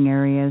surrounding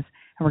areas.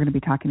 We're going to be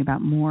talking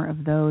about more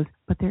of those.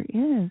 But there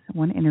is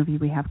one interview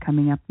we have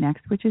coming up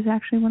next, which is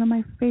actually one of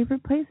my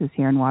favorite places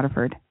here in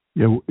Waterford.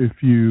 Yeah,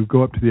 if you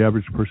go up to the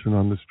average person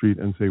on the street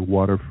and say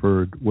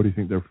Waterford, what do you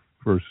think their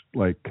first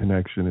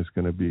connection is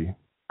going to be?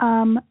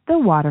 The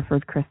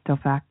Waterford Crystal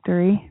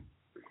Factory.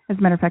 As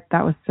a matter of fact,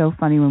 that was so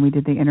funny when we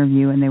did the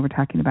interview and they were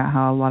talking about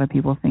how a lot of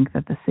people think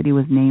that the city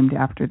was named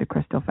after the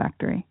Crystal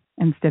Factory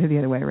instead of the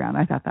other way around.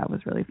 I thought that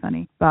was really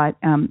funny. But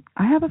I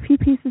have a few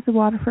pieces of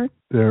Waterford.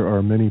 There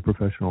are many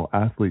professional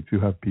athletes who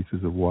have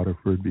pieces of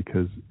Waterford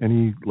because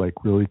any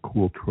really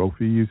cool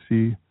trophy you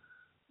see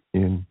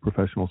in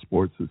professional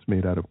sports that's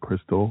made out of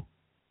crystal,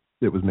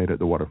 it was made at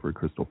the Waterford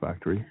Crystal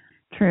Factory.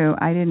 True.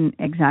 I didn't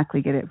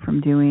exactly get it from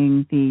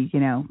doing the,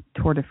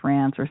 Tour de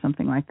France or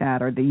something like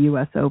that, or the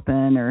U.S.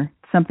 Open or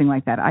something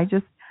like that. I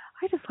just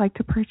like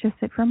to purchase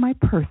it for my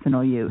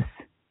personal use.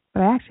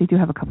 But I actually do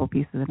have a couple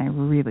pieces, and I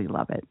really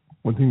love it.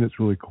 One thing that's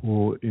really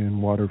cool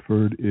in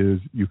Waterford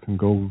is you can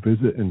go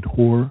visit and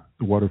tour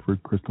the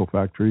Waterford Crystal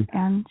Factory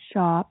and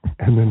shop.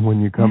 And then when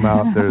you come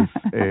out,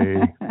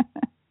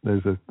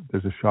 there's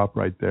a shop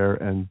right there,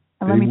 and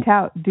let me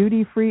tout,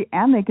 duty free,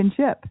 and they can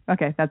ship.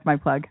 Okay, that's my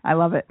plug. I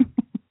love it.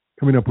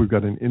 Coming up, we've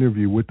got an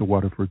interview with the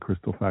Waterford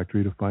Crystal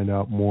Factory to find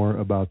out more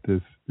about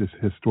this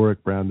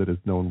historic brand that is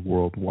known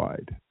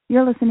worldwide.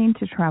 You're listening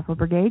to Travel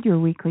Brigade, your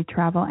weekly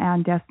travel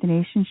and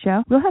destination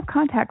show. We'll have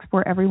contacts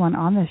for everyone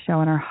on this show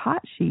on our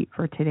hot sheet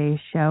for today's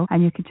show,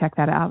 and you can check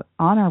that out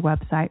on our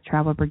website,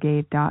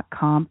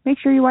 travelbrigade.com. Make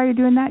sure while you're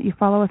doing that, you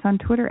follow us on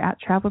Twitter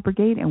at Travel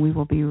Brigade, and we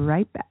will be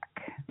right back.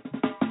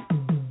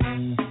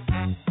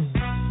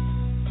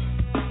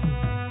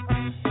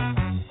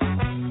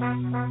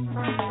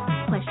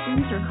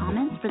 Questions or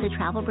comments for the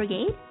Travel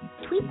Brigade?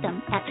 Tweet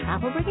them at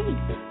Travel Brigade.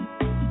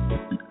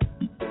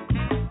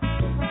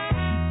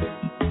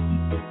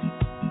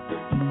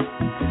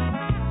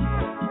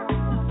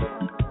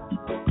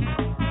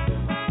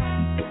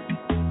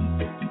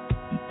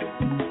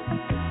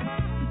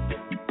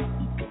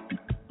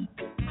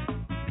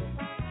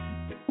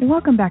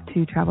 Welcome back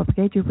to Travel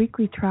Brigade, your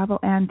weekly travel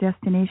and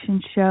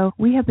destination show.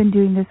 We have been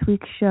doing this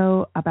week's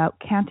show about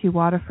County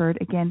Waterford.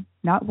 Again,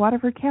 not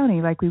Waterford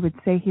County like we would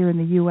say here in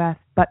the U.S.,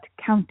 but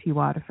County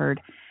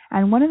Waterford.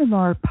 And one of the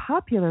more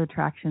popular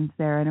attractions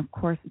there, and of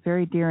course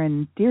very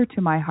dear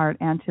to my heart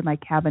and to my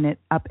cabinet,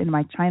 up in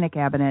my china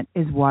cabinet,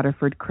 is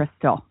Waterford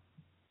Crystal.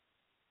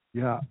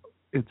 Yeah,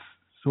 it's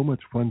so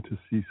much fun to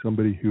see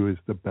somebody who is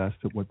the best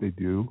at what they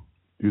do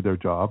their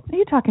job. Are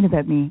you talking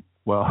about me?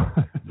 Well,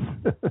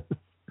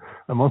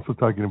 I'm also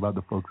talking about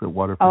the folks at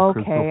Waterford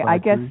Crystal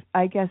Factory. Okay,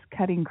 I guess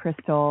cutting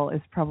crystal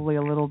is probably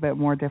a little bit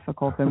more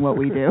difficult than what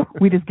we do.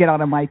 We just get on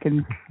a mic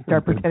and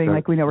start pretending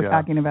like we know what we're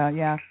talking about,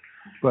 yeah.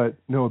 But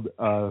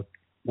no,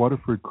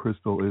 Waterford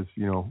Crystal is,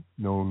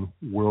 known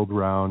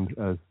world-round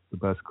as the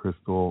best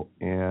crystal,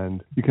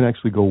 and you can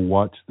actually go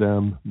watch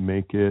them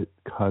make it,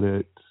 cut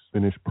it,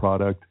 finished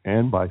product,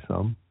 and buy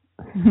some.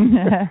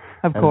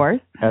 Of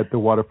course. At the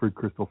Waterford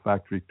Crystal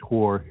Factory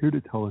tour. Here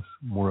to tell us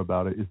more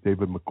about it is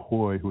David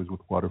McCoy, who is with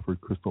Waterford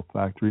Crystal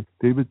Factory.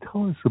 David,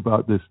 tell us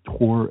about this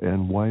tour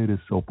and why it is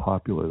so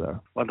popular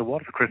there. Well, the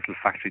Waterford Crystal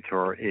Factory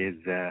tour is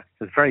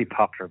very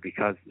popular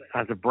because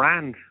as a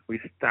brand, we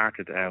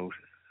started out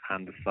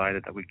and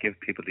decided that we'd give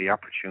people the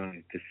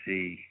opportunity to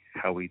see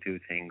how we do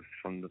things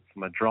from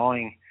a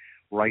drawing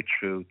right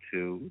through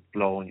to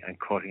blowing and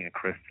cutting a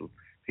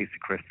piece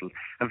of crystal.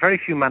 And very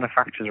few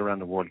manufacturers around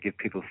the world give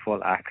people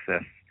full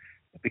access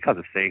because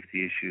of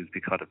safety issues,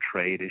 because of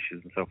trade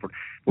issues and so forth.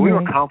 But we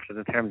were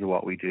confident in terms of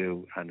what we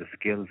do and the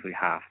skills we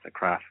have, the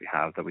craft we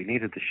have, that we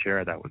needed to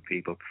share that with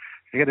people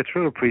to get a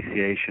true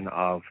appreciation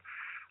of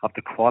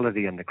the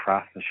quality and the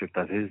craftsmanship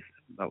that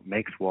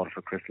makes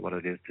Waterford Crystal what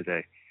it is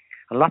today.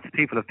 And lots of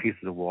people have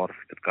pieces of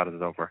Waterford that got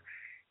it over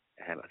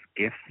as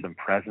gifts and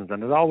presents,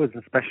 and there's always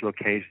in special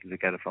occasions to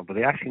get it from, but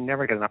they actually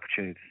never get an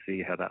opportunity to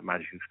see how that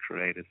magic is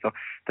created. So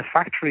the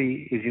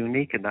factory is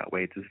unique in that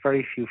way. There's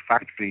very few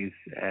factories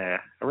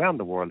around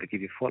the world that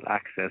give you full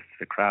access to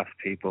the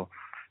craftspeople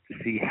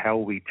to see how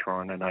we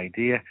turn an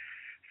idea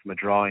from a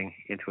drawing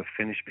into a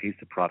finished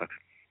piece of product.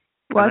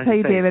 Well, I'll tell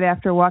you, David,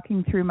 after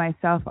walking through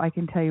myself, I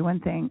can tell you one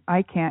thing.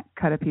 I can't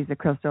cut a piece of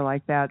crystal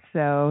like that,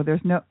 so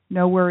there's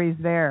no worries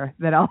there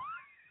that I'll...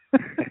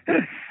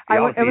 It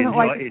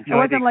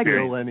wasn't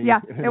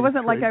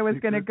like I was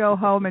going to go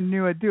home and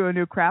do a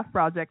new craft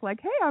project. Like,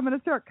 hey, I'm going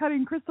to start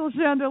cutting crystal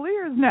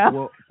chandeliers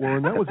now. Well,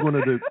 and that was one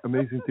of the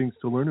amazing things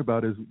to learn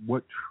about is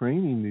what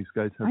training these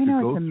guys have to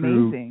go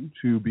through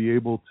to be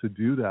able to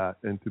do that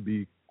and to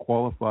be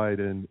qualified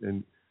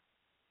and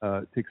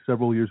take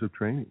several years of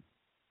training.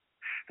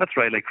 That's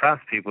right. Like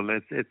craftspeople,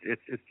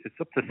 it's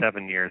up to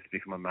 7 years to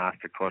become a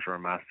master cutter or a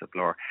master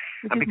blower.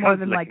 Which is more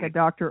than like a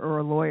doctor or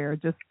a lawyer,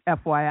 just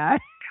FYI.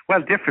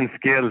 Well, different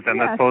skills,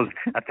 and I suppose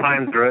at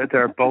times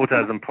they're both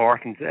as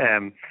important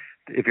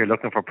if you're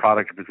looking for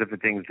product or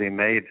specific things being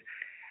made.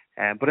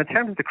 But in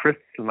terms of the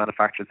crystal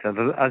manufacture itself,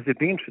 as you've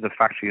been through the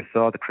factory, you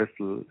saw the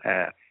crystal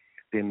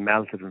being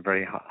melted in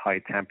very high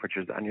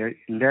temperatures, and you're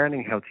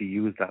learning how to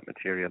use that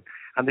material.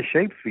 And the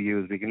shapes we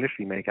use, we can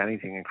literally make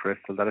anything in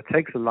crystal, that it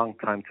takes a long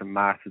time to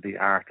master the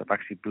art of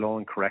actually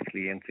blowing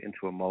correctly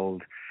into a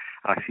mould,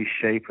 actually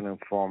shaping and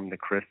forming the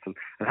crystal,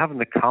 and having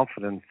the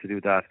confidence to do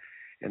that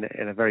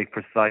in a very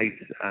precise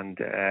and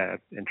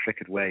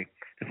intricate way.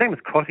 The same as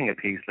cutting a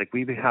piece. Like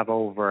we have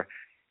over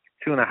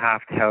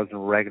 2,500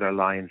 regular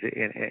lines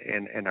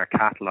in our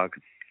catalogue,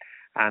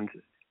 and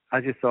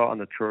as you saw on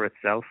the tour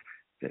itself,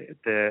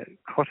 the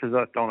cutters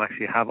don't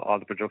actually have all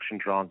the production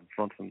drawings in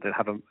front of them. They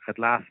have them at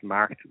last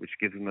marked, which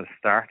gives them a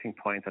starting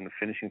point and a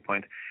finishing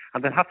point,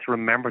 and they have to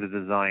remember the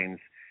designs,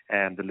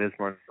 the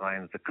Lismore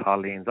designs, the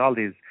Colleens, all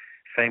these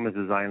famous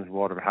designs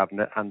Waterford have,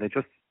 and they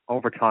just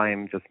over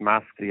time just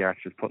mask the art,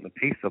 just putting the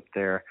piece up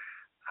there,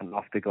 and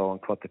off they go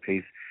and cut the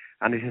piece.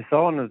 And as you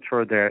saw on the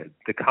tour there,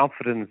 the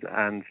confidence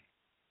and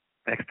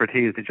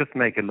expertise, they just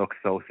make it look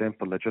so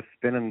simple. They're just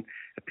spinning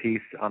a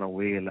piece on a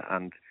wheel,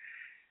 and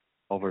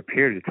over a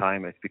period of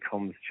time it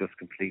becomes just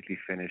completely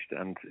finished,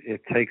 and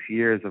it takes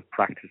years of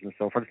practice and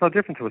so forth. It's no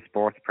different to a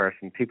sports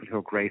person, people who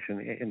are great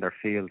in their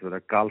field,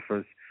 whether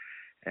golfers,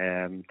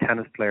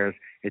 tennis players.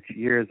 It's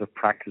years of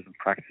practice,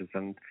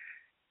 and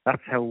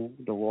that's how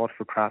the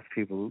Waterford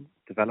craftspeople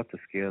develop the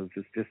skills.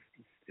 It's this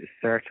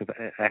search of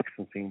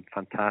excellence, being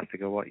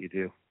fantastic at what you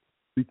do.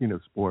 Speaking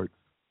of sports,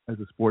 as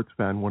a sports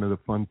fan, one of the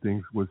fun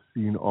things was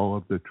seeing all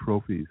of the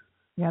trophies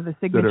Yeah, the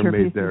signature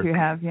pieces there. You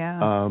have, yeah.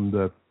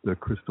 The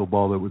crystal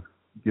ball that was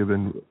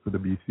given for the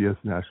BCS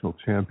National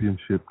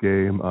Championship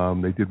game.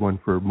 They did one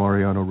for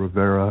Mariano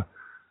Rivera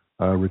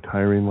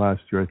retiring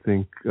last year. I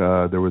think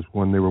there was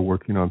one they were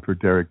working on for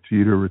Derek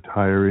Jeter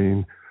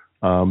retiring.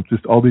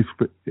 Just all these.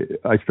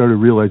 I started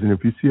realizing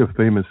if you see a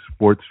famous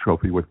sports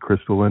trophy with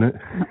crystal in it,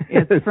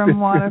 it's from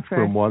Waterford. It's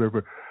from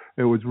Waterford.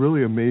 It was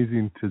really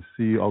amazing to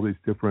see all these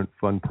different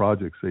fun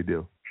projects they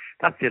do.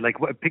 That's it. Like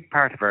a big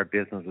part of our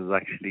business is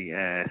actually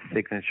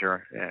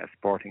signature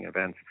sporting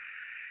events.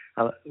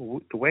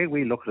 The way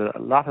we look at it,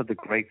 a lot of the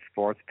great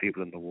sports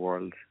people in the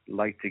world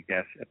like to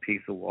get a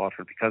piece of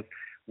Waterford because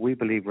we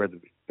believe we're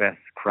the best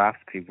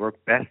craftspeople. We're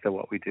best at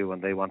what we do,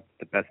 and they want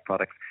the best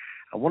products.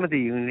 And one of the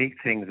unique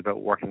things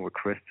about working with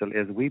crystal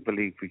is we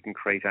believe we can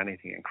create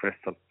anything in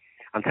crystal.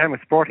 And time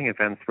with sporting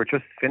events, we're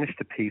just finished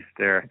a piece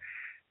there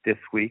this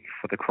week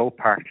for the Croke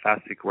Park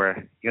Classic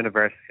where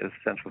University of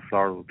Central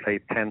Florida will play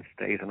Penn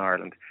State in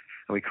Ireland.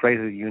 And we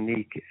created a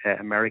unique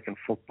American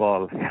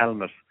football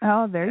helmet.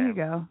 Oh, there you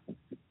go.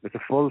 With a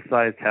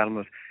full-sized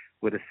helmet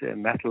with a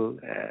metal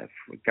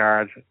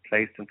guard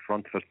placed in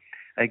front of it.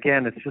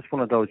 Again, it's just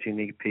one of those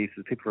unique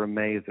pieces. People are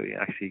amazed that we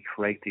actually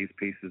create these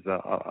pieces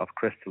of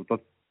crystal.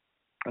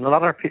 And a lot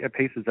of our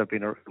pieces have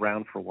been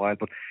around for a while,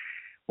 but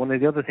one of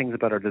the other things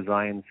about our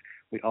designs,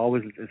 we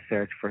always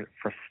search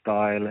for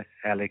style,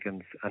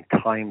 elegance, and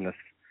timeless,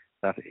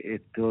 that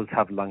it does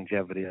have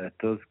longevity and it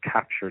does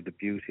capture the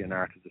beauty and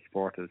art of the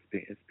sport that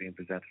it's being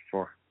presented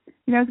for.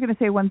 I was going to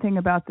say one thing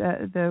about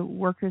the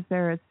workers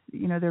there. It's,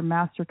 they're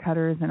master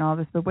cutters and all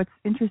this, but what's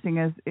interesting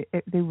is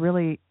they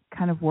really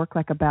kind of work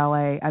like a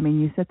ballet. I mean,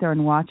 you sit there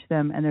and watch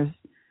them, and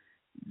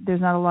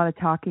there's not a lot of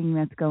talking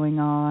that's going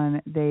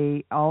on.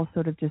 They all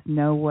sort of just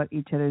know what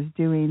each other's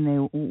doing.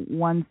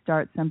 One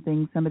starts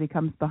something, somebody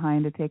comes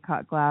behind to take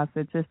hot glass.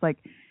 It's just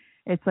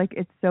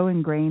it's so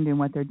ingrained in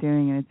what they're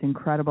doing, and it's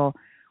incredible.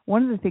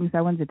 One of the things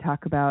I wanted to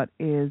talk about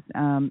is,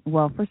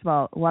 first of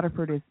all,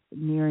 Waterford is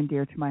near and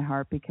dear to my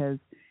heart because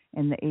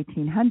in the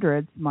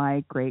 1800s,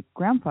 my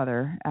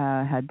great-grandfather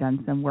had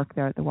done some work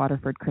there at the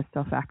Waterford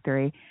Crystal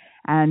factory.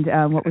 And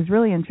what was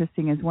really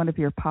interesting is one of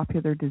your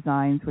popular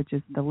designs, which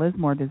is the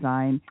Lismore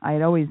design. I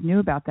had always knew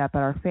about that, but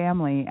our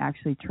family,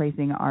 actually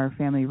tracing our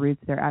family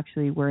roots,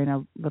 we're in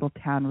a little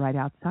town right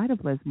outside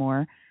of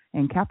Lismore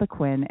and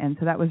Cappoquin, and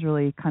so that was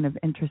really kind of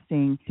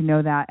interesting to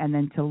know that, and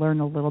then to learn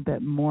a little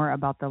bit more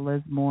about the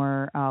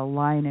Lismore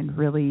line and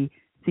really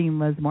seeing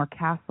Lismore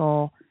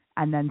Castle,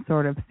 and then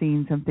sort of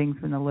seeing some things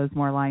from the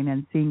Lismore line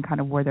and seeing kind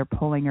of where they're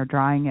pulling or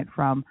drawing it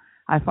from.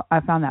 I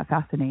found that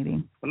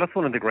fascinating. Well, that's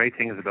one of the great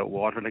things about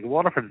Waterford. Like,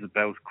 Waterford is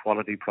about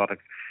quality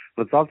products,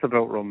 but it's also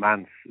about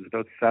romance. It's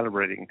about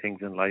celebrating things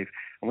in life.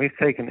 And we've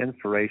taken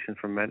inspiration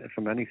from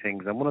many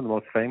things. And one of the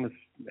most famous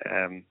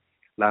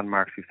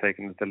landmarks we've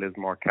taken is the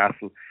Lismore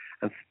Castle,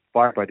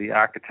 inspired by the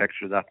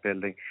architecture of that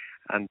building.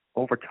 And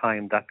over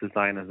time, that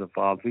design has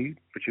evolved. We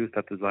produced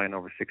that design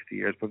over 60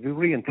 years, but we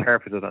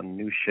reinterpreted it on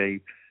new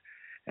shapes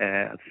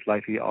and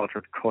slightly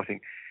altered cutting.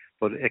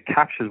 But it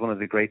captures one of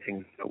the great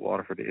things about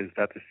Waterford is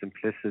that the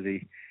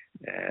simplicity,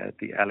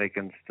 the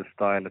elegance, the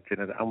style that's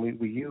in it. And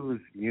we use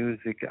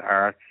music,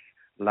 arts,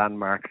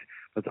 landmarks,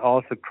 but it's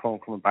also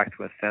coming back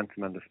to a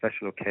sentiment, a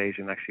special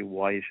occasion, actually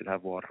why you should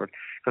have Waterford.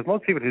 Because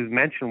most people who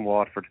mention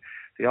Waterford,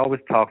 they always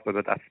talk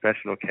about that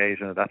special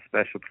occasion or that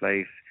special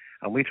place.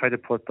 And we try to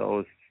put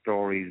those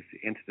stories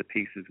into the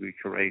pieces we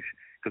create.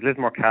 Because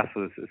Lismore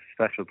Castle is a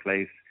special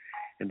place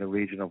in the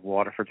region of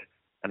Waterford.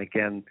 And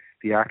again,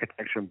 the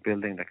architecture and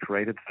building that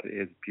created that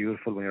is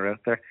beautiful when you're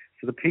out there.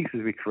 So the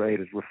pieces we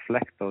created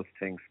reflect those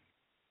things.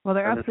 Well,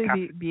 they're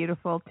absolutely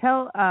beautiful.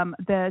 Tell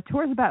the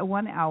tour is about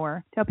 1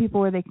 hour. Tell people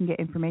where they can get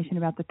information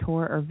about the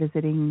tour or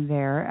visiting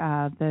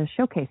the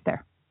showcase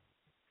there.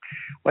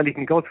 Well, you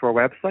can go to our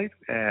website,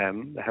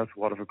 the House of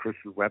Waterford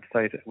Crystal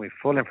website, and we have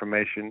full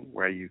information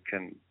where you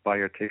can buy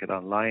your ticket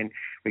online.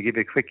 We give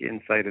you a quick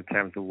insight in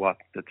terms of what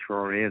the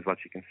tour is, what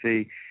you can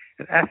see.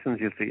 In essence,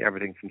 you'll see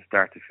everything from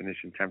start to finish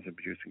in terms of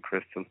producing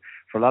crystals.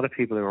 For a lot of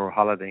people who are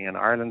holidaying in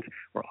Ireland,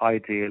 we're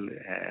ideal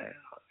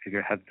if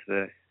you head to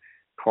the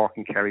Cork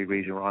and Kerry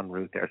region, we're en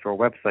route there. So our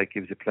website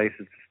gives you places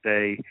to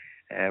stay,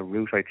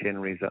 route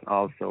itineraries, and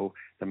also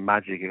the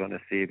magic you're going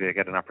to see if you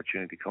get an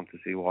opportunity to come to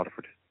see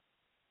Waterford.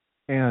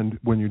 And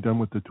when you're done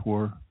with the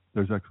tour,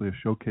 there's actually a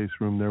showcase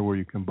room there where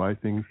you can buy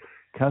things.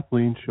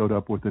 Kathleen showed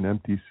up with an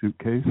empty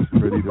suitcase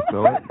ready to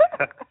fill it.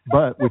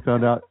 But we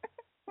found out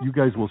you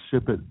guys will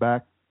ship it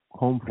back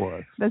home for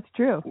us. That's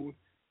true.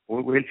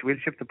 We'll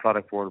ship the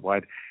product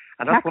worldwide.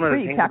 And that's one of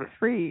the things.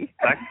 Tax-free.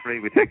 Tax-free.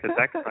 We take the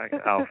tax back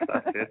off.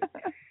 That's it.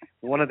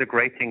 One of the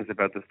great things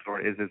about the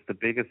store is it's the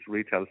biggest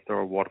retail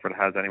store Waterford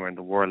has anywhere in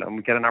the world. And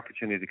we get an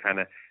opportunity to kind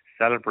of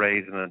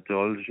celebrate and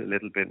indulge a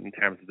little bit in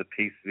terms of the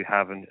pieces we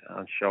have on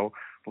show.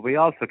 But we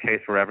also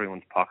case for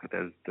everyone's pocket.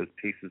 There's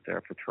pieces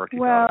there for $30.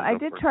 Well, I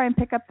did try and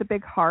pick up the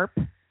big harp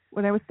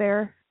when I was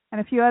there. and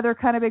a few other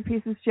kind of big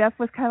pieces. Jeff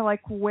was kind of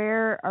like,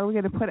 where are we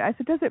going to put it? I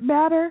said, does it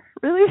matter?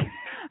 Really?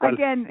 Well,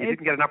 Again, you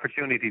didn't get an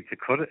opportunity to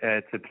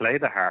play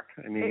the harp.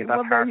 I mean, that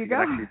well, harp you can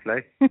actually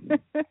play.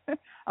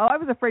 Oh, I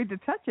was afraid to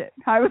touch it.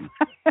 I was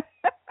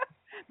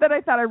Then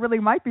I thought I really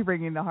might be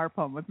bringing the harp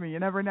home with me. You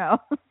never know.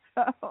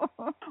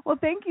 Well,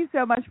 thank you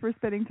so much for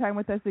spending time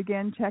with us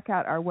again. Check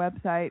out our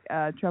website,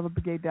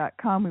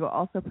 travelbrigade.com. We will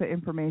also put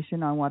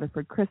information on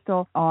Waterford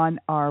Crystal on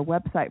our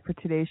website for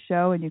today's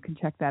show, and you can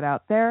check that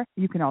out there.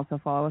 You can also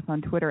follow us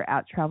on Twitter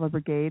at Travel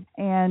Brigade,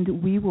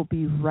 and we will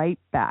be right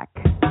back.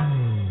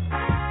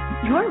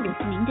 You're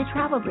listening to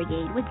Travel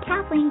Brigade with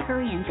Kathleen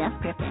Curry and Jeff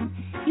Griffin.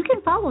 You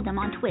can follow them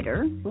on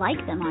Twitter,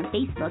 like them on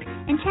Facebook,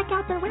 and check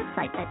out their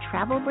website at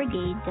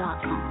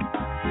travelbrigade.com.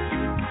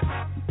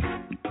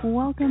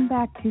 Welcome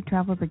back to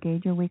Travel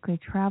Brigade, your weekly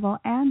travel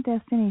and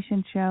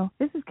destination show.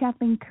 This is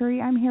Kathleen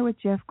Curry. I'm here with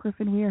Jeff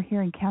Griffin. We are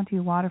here in County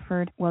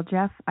Waterford. Well,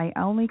 Jeff, I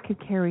only could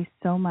carry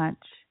so much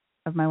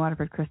of my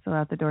Waterford Crystal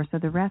out the door, so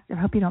the rest, I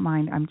hope you don't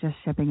mind, I'm just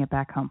shipping it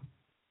back home.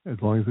 As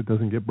long as it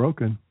doesn't get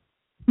broken.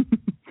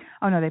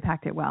 Oh, no, they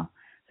packed it well.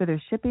 So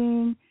there's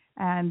shipping,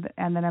 and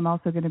then I'm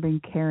also going to be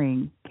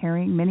carrying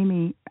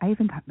Mini-Me. I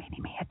even got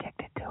Mini-Me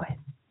addicted to it.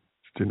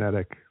 It's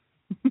genetic.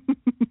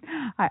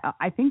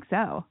 I think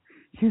so.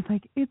 She was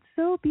like, it's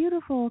so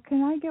beautiful.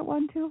 Can I get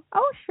one too?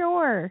 Oh,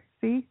 sure.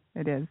 See,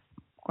 it is.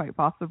 Quite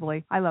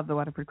possibly. I love the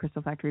Waterford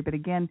Crystal Factory, but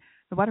again,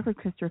 the Waterford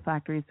Crystal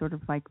Factory is sort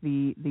of like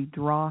the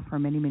draw for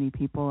many, many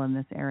people in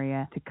this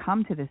area to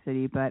come to the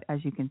city, but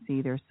as you can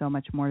see, there's so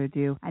much more to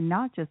do, and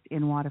not just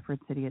in Waterford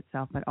City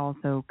itself, but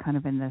also kind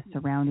of in the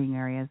surrounding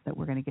areas that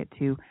we're going to get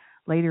to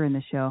later in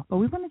the show. But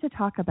we wanted to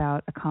talk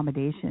about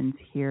accommodations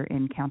here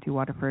in County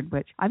Waterford,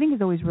 which I think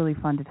is always really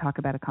fun to talk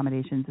about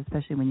accommodations,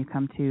 especially when you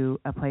come to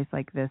a place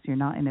like this. You're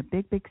not in a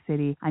big, big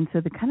city, and so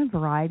the kind of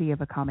variety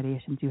of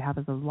accommodations you have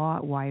is a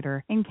lot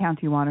wider in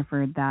County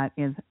Waterford. That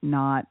is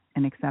not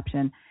an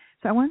exception.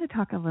 So I wanted to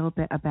talk a little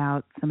bit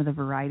about some of the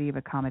variety of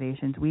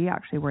accommodations. We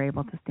actually were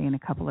able to stay in a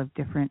couple of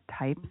different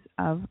types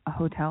of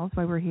hotels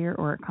while we're here,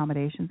 or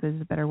accommodations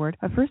is a better word.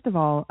 But first of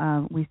all,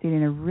 we stayed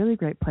in a really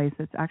great place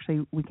that's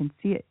actually, we can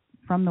see it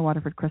from the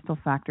Waterford Crystal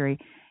Factory.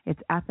 It's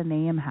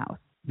Athenaeum House.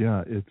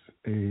 Yeah, it's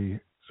a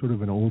sort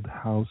of an old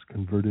house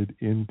converted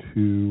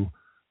into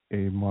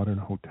a modern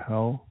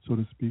hotel, so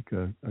to speak.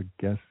 A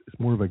guest. It's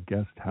more of a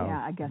guest house.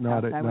 Yeah, a guest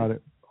house. Not a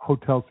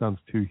hotel sounds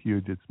too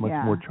huge. It's much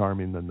more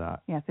charming than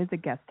that. Yes, it's a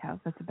guest house.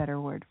 That's a better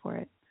word for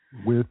it.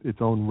 With its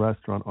own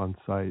restaurant on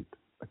site,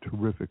 a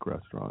terrific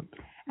restaurant.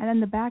 And in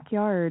the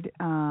backyard,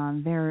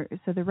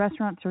 so the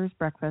restaurant serves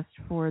breakfast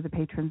for the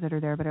patrons that are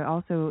there, but it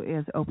also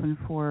is open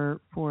for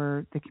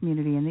the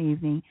community in the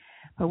evening.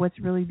 But what's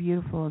really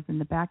beautiful is in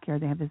the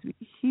backyard, they have this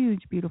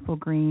huge, beautiful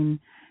green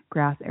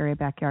grass area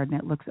backyard, and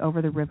it looks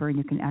over the river, and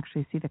you can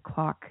actually see the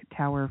clock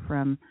tower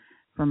from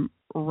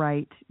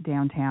right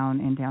downtown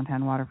in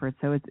downtown Waterford.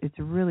 So it's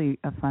really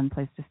a fun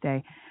place to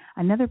stay.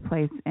 Another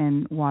place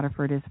in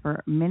Waterford is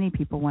for many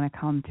people want to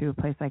come to a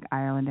place like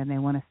Ireland and they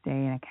want to stay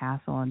in a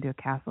castle and do a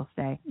castle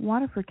stay.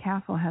 Waterford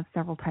Castle has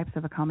several types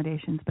of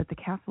accommodations, but the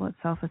castle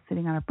itself is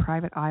sitting on a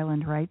private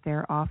island right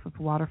there off of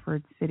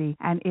Waterford City,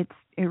 and it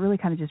really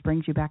kind of just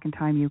brings you back in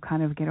time. You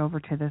kind of get over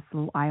to this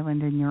little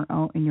island in your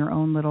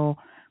own little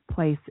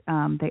place.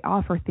 They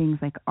offer things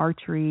like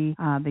archery.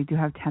 They do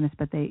have tennis,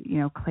 but they,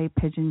 clay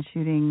pigeon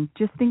shooting,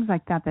 just things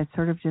like that. That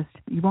sort of just,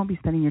 you won't be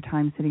spending your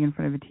time sitting in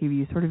front of a TV.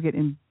 You sort of get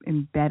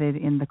embedded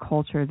in the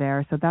culture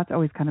there. So that's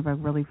always kind of a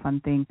really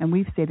fun thing. And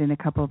we've stayed in a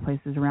couple of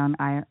places around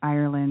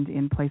Ireland,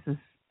 in places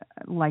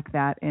like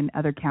that in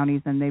other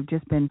counties, and they've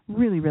just been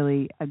really,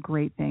 really a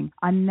great thing.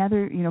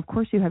 Another, of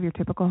course, you have your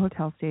typical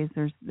hotel stays.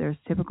 There's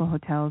typical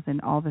hotels in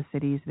all the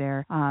cities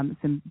there.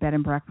 Some bed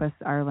and breakfasts.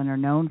 Ireland are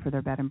known for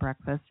their bed and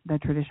breakfast. The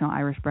traditional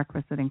Irish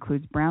breakfast that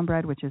includes brown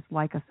bread, which is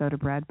like a soda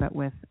bread, but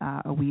with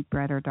a wheat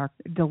bread or dark,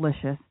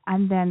 delicious.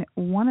 And then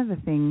one of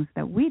the things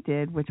that we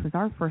did, which was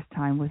our first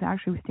time, was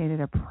actually we stayed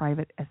at a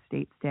private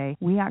estate stay.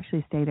 We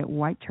actually stayed at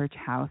Whitechurch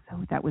House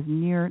that was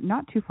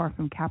not too far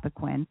from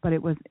Cappoquin, but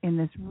it was in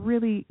this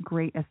really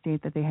great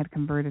estate that they had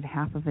converted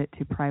half of it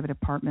to private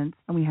apartments,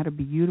 and we had a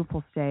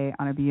beautiful stay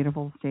on a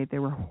beautiful estate.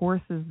 There were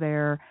horses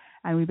there,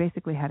 and we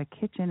basically had a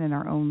kitchen and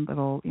our own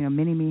little,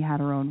 Mini-Me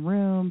had her own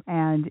room,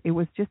 and it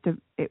was just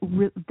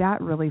that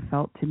really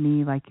felt to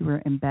me like you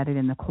were embedded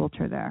in the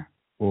culture there.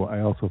 Well, I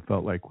also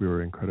felt like we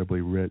were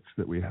incredibly rich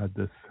that we had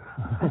this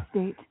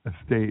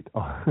estate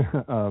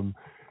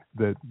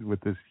that with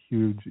this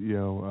huge,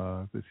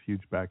 this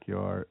huge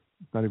backyard.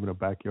 It's not even a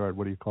backyard.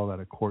 What do you call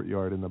that? A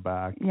courtyard in the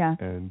back. Yeah.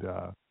 And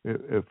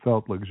it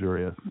felt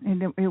luxurious.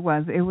 And it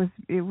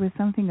was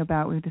something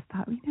about, we just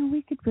thought,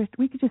 we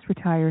could just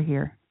retire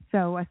here.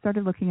 So I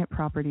started looking at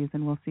properties,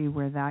 and we'll see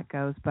where that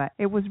goes. But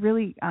it was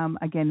really,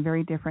 again,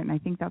 very different. And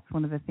I think that's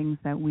one of the things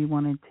that we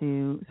wanted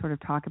to sort of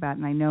talk about.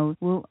 And I know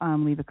we'll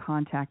leave a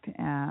contact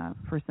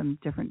for some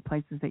different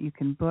places that you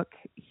can book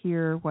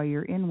here while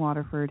you're in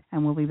Waterford.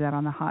 And we'll leave that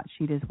on the hot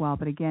sheet as well.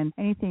 But again,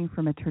 anything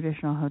from a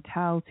traditional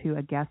hotel to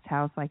a guest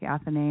house like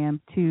Athenaeum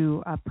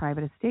to a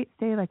private estate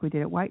stay like we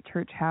did at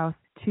Whitechurch House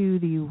to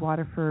the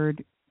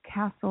Waterford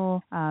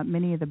castle,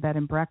 many of the bed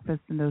and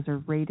breakfasts, and those are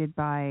rated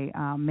by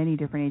many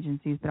different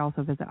agencies, but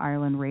also Visit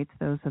Ireland rates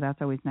those, so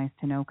that's always nice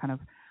to know kind of,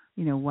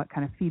 what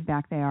kind of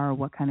feedback they are, or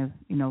what kind of,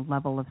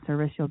 level of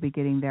service you'll be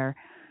getting there.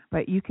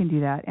 But you can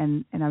do that.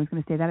 And I was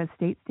going to say that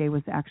estate stay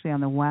was actually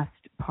on the west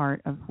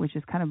part of, which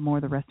is kind of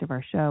more the rest of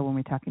our show when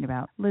we're talking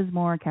about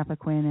Lismore,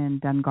 Cappoquin,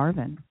 and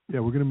Dungarvan.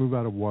 Yeah, we're going to move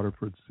out of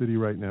Waterford City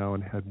right now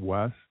and head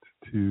west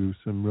to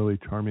some really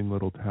charming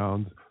little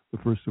towns, the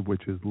first of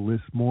which is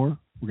Lismore.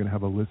 We're going to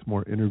have a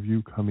Lismore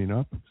interview coming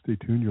up. Stay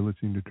tuned. You're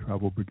listening to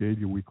Travel Brigade,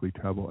 your weekly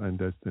travel and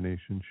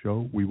destination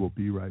show. We will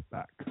be right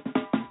back.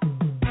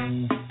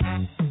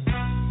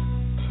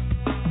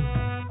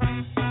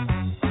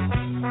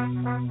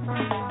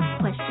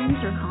 Questions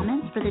or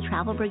comments for the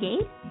Travel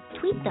Brigade?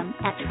 Tweet them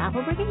at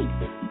Travel Brigade.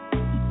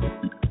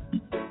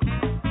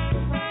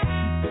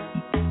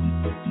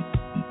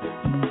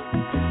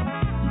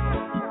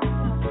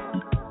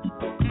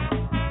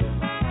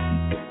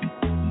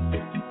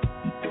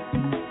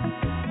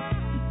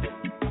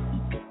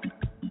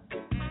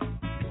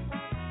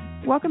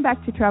 Welcome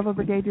back to Travel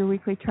Brigade, your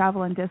weekly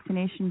travel and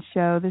destination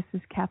show. This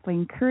is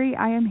Kathleen Curry.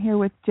 I am here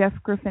with Jeff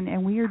Griffin,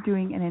 and we are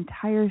doing an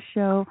entire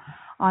show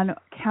on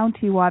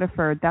County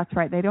Waterford. That's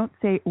right. They don't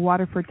say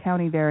Waterford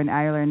County there in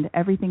Ireland.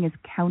 Everything is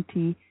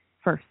county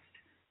first,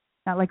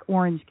 not like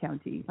Orange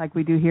County like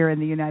we do here in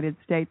the United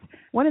States.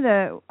 One of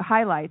the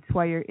highlights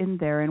while you're in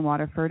there in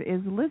Waterford is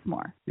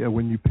Lismore. Yeah,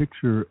 when you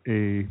picture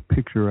a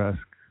picturesque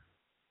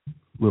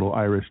little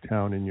Irish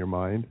town in your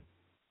mind,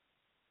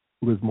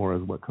 Lismore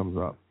is what comes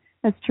up.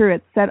 That's true.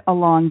 It's set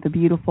along the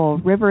beautiful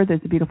river. There's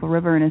a beautiful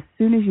river, and as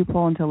soon as you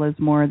pull into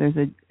Lismore, there's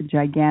a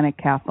gigantic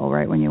castle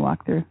right when you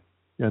walk through.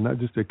 Yeah, not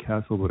just a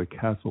castle, but a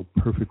castle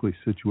perfectly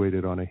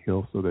situated on a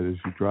hill so that as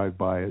you drive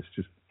by, it's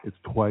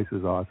twice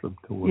as awesome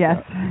to look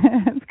at.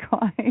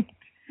 Yes,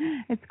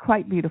 it's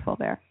quite beautiful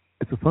there.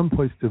 It's a fun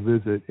place to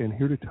visit, and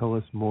here to tell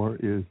us more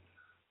is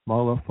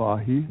Mala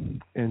Fahy,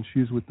 and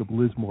she's with the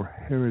Lismore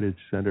Heritage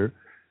Center.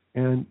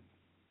 And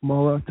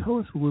Mala, tell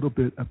us a little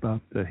bit about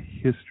the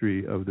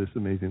history of this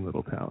amazing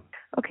little town.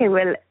 Okay,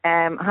 well,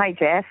 hi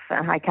Jeff,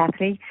 hi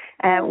Kathleen.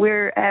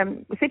 We're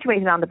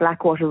situated on the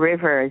Blackwater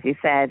River, as you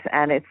said,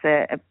 and it's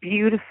a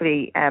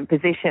beautifully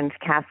positioned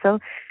castle.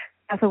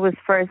 The castle was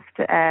first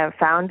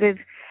founded,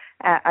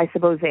 I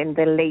suppose, in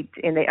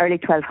the early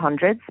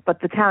 1200s, but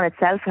the town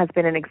itself has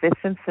been in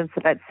existence since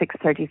about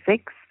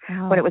 636,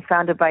 when it was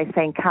founded by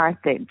St.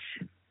 Carthage.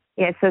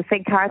 Yeah, so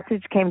St.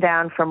 Carthage came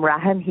down from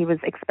Rahan. He was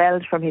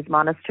expelled from his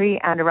monastery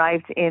and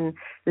arrived in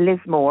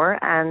Lismore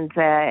and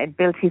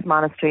built his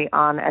monastery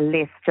on a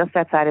list just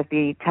outside of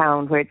the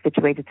town where it's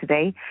situated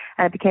today.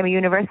 And it became a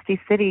university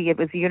city. It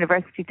was a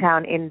university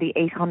town in the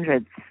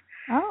 800s.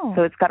 Oh.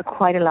 So it's got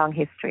quite a long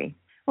history.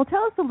 Well,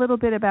 tell us a little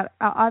bit about,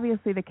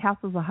 obviously the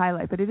castle's a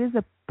highlight, but it is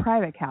a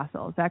private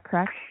castle. Is that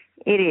correct?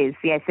 It is,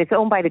 yes. It's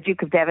owned by the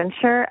Duke of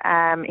Devonshire.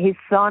 His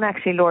son,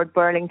 actually, Lord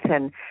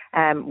Burlington,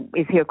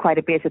 is here quite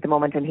a bit at the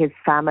moment, and his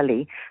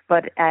family.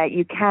 But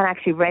you can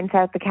actually rent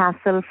out the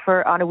castle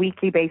on a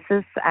weekly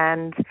basis,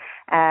 and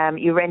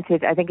you rent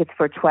it, I think it's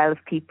for 12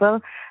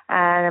 people.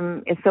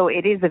 So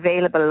it is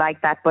available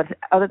like that, but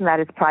other than that,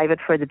 it's private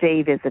for the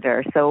day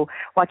visitor. So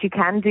what you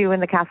can do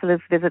in the castle is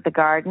visit the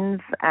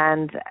gardens,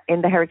 and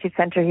in the Heritage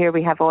Centre here,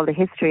 we have all the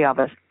history of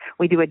it.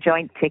 We do a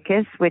joint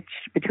ticket, which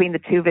between the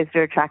two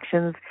visitor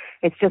attractions,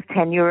 it's just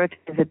 €10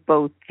 to visit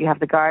both. You have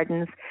the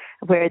gardens,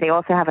 where they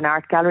also have an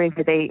art gallery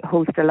where they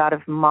host a lot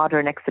of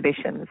modern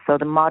exhibitions. So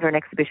the modern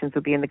exhibitions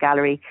will be in the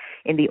gallery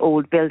in the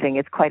old building.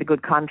 It's quite a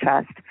good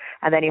contrast.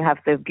 And then you have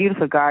the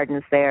beautiful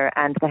gardens there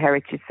and the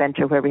Heritage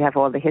Centre where we have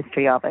all the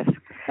history of it.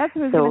 That's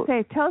what I was going to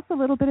say. Tell us a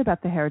little bit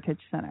about the Heritage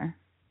Centre.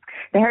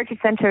 The Heritage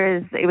Centre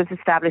it was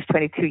established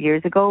 22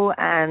 years ago,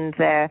 and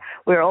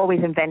we're always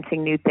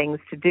inventing new things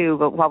to do.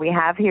 But what we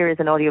have here is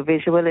an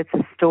audiovisual. It's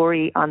a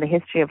story on the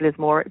history of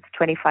Lismore. It's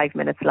 25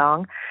 minutes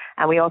long.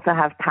 And we also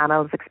have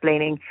panels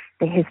explaining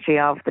the history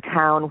of the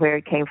town, where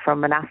it came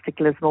from, monastic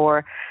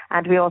Lismore.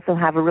 And we also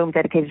have a room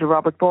dedicated to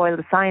Robert Boyle,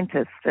 the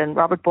scientist. And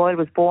Robert Boyle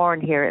was born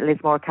here at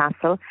Lismore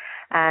Castle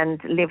and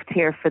lived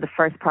here for the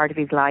first part of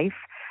his life.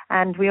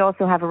 And we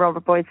also have a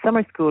Robert Boyle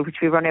summer school, which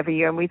we run every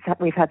year. And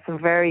we've had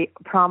some very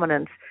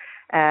prominent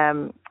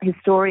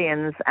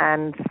historians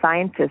and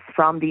scientists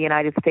from the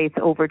United States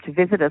over to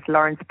visit us,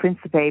 Lawrence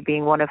Principe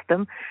being one of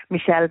them,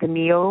 Michel de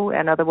Mio,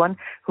 another one,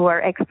 who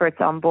are experts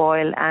on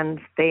Boyle, and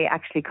they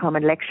actually come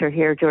and lecture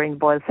here during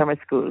Boyle Summer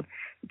School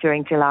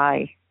during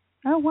July.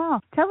 Oh,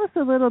 wow. Tell us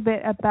a little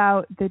bit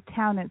about the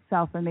town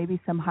itself and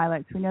maybe some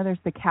highlights. We know there's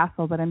the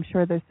castle, but I'm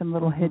sure there's some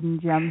little hidden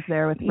gems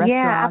there with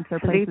restaurants or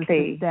places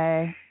to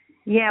stay.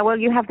 Yeah, well,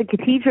 you have the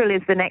cathedral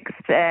is the next,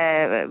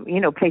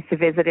 place to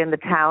visit in the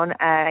town.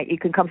 You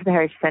can come to the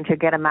Heritage Centre,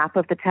 get a map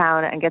of the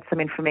town and get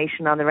some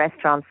information on the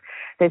restaurants.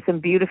 There's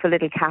some beautiful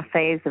little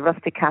cafes, the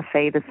Rustic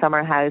Cafe, the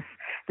Summer House,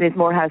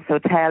 Lismore House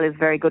Hotel is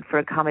very good for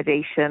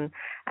accommodation.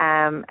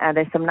 And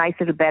there's some nice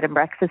little bed and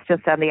breakfast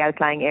just on the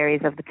outlying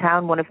areas of the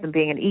town, one of them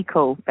being an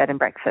eco bed and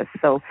breakfast.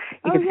 So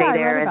you can stay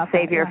there and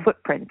save your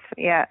footprint.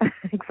 Yeah,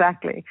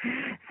 exactly.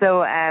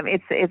 So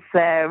it's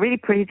a really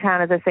pretty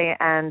town, as I say,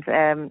 and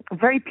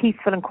very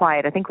peaceful and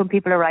quiet. I think when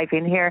people arrive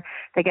in here,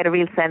 they get a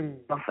real sense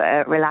of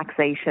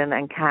relaxation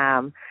and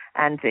calm.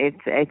 And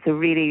it's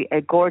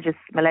a gorgeous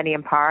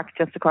Millennium Park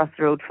just across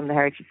the road from the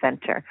Heritage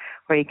Centre,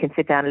 where you can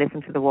sit down and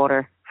listen to the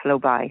water flow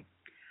by.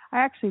 I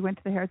actually went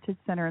to the Heritage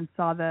Center and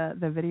saw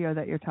the video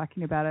that you're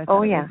talking about. I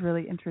thought it was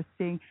really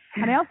interesting.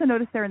 And I also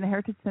noticed there in the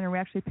Heritage Center, we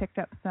actually picked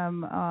up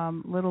some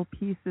little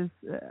pieces,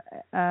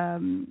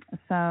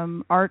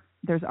 some art.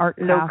 There's art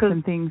crafts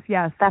and things,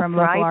 yes, from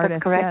local artists.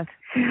 That's correct.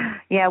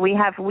 Yes. Yeah, we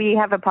have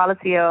a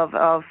policy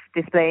of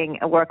displaying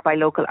work by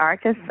local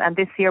artists, and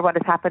this year what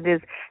has happened is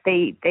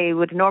they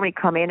would normally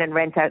come in and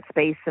rent out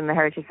space in the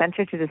Heritage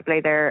Centre to display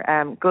their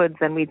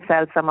goods, and we'd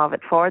sell some of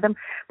it for them.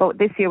 But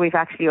this year we've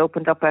actually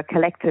opened up a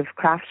collective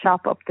craft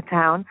shop up the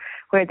town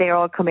where they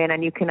all come in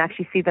and you can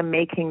actually see them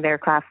making their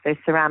crafts, their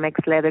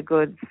ceramics, leather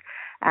goods,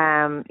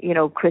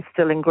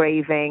 crystal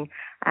engraving,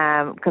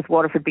 because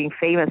Waterford being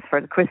famous for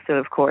the crystal,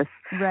 of course.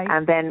 Right.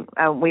 And then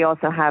we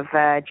also have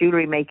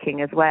jewellery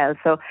making as well.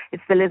 So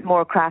it's the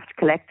Lismore Craft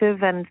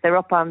Collective, and they're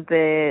up on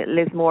the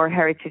Lismore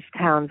Heritage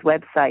Towns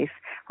website,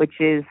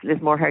 which is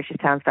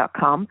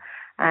lismoreheritagetowns.com,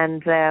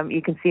 and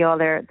you can see all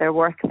their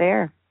work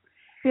there.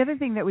 The other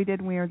thing that we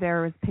did when we were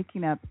there was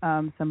picking up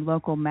some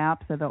local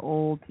maps of the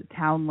old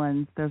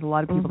townlands. There's a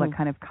lot of people that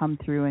kind of come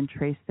through and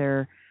trace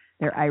their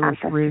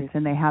Irish roots,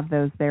 and they have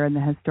those there in the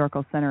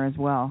historical center as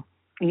well.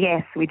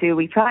 Yes, we do.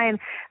 We try and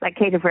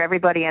cater for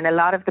everybody, and a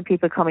lot of the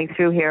people coming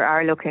through here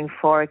are looking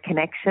for a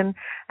connection,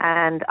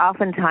 and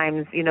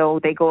oftentimes,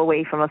 they go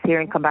away from us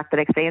here and come back the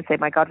next day and say,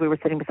 my God, we were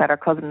sitting beside our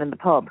cousin in the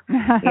pub,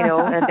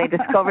 and they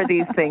discover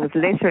these things,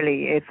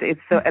 literally.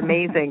 It's so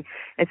amazing.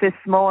 It's a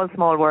small,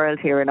 small world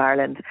here in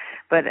Ireland,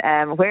 but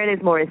where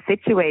Lismore is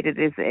situated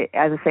is,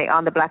 as I say,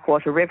 on the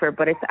Blackwater River,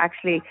 but it's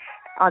actually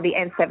on the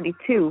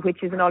N72,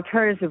 which is an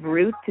alternative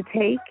route to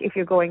take if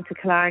you're going to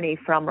Killarney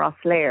from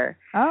Rosslare.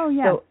 Oh,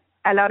 yeah. So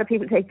a lot of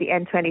people take the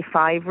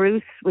N25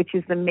 route, which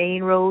is the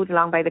main road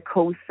along by the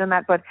coast and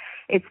that, but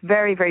it's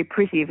very, very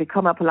pretty if you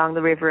come up along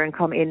the river and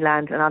come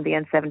inland and on the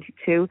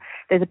N72.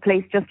 There's a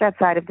place just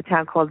outside of the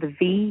town called the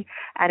V,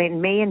 and in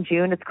May and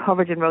June it's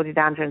covered in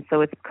rhododendron, so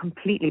it's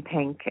completely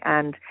pink,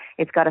 and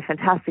it's got a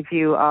fantastic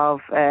view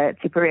of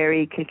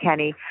Tipperary,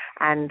 Kilkenny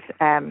and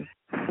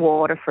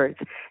Waterford.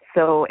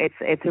 So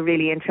it's a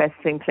really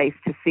interesting place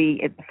to see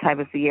at this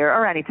time of the year,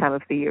 or any time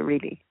of the year,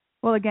 really.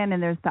 Well, again,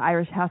 and there's the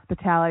Irish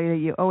hospitality that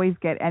you always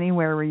get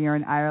anywhere when you're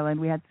in Ireland.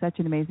 We had such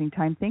an amazing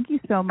time. Thank you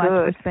so much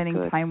for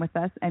spending time with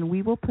us, and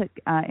we will put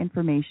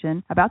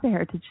information about the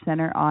Heritage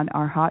Center on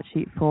our hot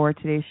sheet for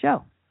today's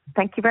show.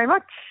 Thank you very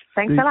much.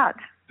 Thanks a lot.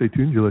 Stay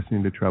tuned. You're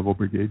listening to Travel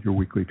Brigade, your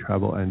weekly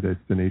travel and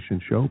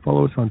destination show.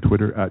 Follow us on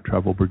Twitter at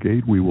Travel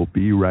Brigade. We will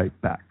be right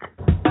back.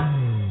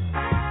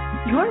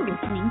 You're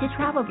listening to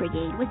Travel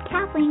Brigade with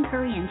Kathleen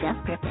Curry and Jeff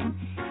Griffin.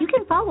 You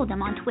can follow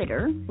them on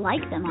Twitter,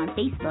 like them on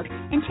Facebook,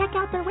 and check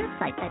out their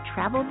website at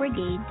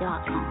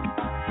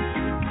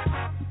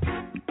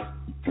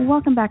travelbrigade.com.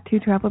 Welcome back to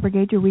Travel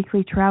Brigade, your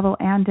weekly travel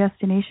and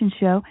destination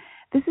show.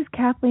 This is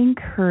Kathleen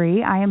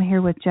Curry. I am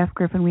here with Jeff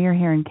Griffin. We are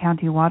here in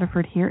County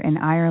Waterford here in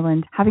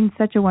Ireland, having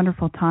such a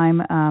wonderful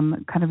time,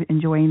 kind of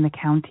enjoying the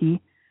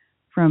county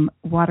from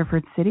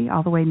Waterford City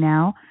all the way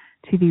now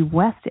to the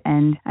west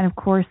end. And of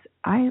course,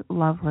 I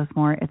love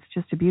Lismore. It's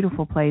just a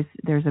beautiful place.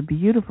 There's a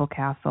beautiful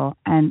castle,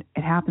 and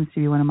it happens to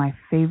be one of my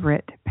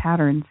favorite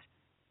patterns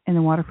in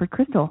the Waterford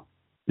Crystal.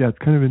 Yeah, it's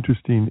kind of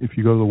interesting. If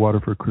you go to the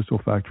Waterford Crystal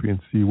factory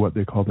and see what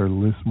they call their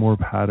Lismore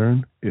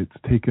pattern, it's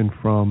taken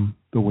from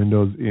the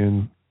windows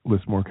in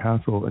Lismore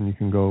Castle, and you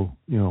can go,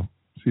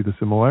 see the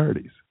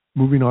similarities.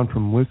 Moving on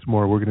from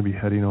Lismore, we're going to be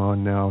heading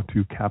on now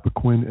to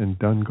Cappoquin and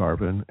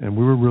Dungarvan, and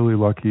we were really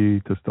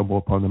lucky to stumble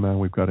upon the man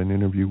we've got an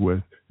interview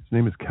with. His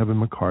name is Kevin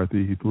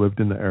McCarthy. He's lived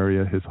in the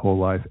area his whole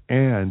life,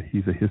 and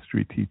he's a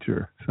history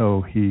teacher.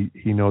 So he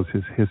knows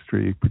his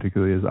history,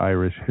 particularly his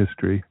Irish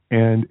history.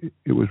 And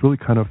it was really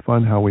kind of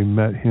fun how we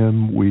met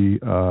him. We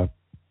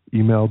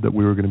emailed that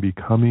we were going to be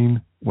coming,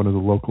 one of the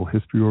local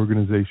history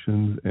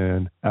organizations.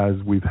 And as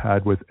we've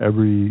had with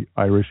every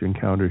Irish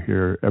encounter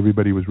here,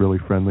 everybody was really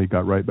friendly,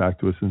 got right back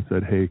to us and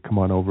said, hey, come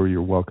on over.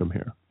 You're welcome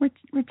here. We're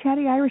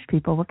chatty Irish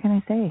people. What can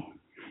I say?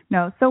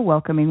 No, so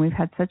welcoming. We've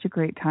had such a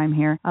great time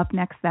here. Up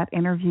next, that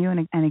interview,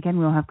 and again,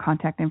 we'll have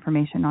contact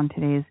information on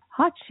today's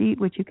hot sheet,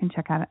 which you can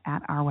check out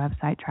at our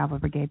website,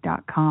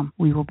 travelbrigade.com.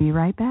 We will be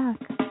right back.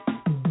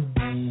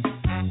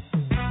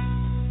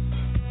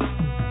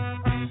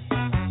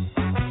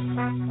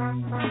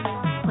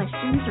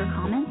 Questions or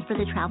comments for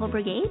the Travel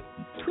Brigade?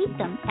 Tweet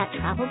them at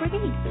Travel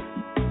Brigade.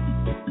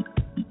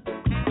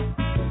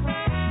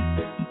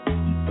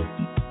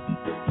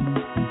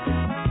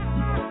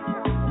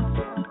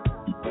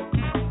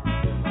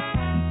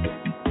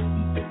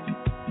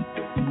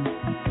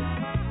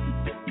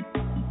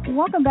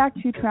 Welcome back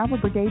to Travel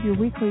Brigade, your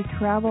weekly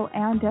travel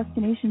and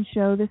destination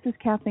show. This is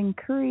Kathleen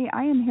Curry.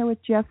 I am here with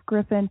Jeff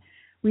Griffin.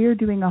 We are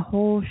doing a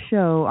whole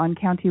show on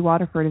County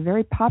Waterford, a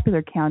very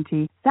popular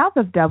county south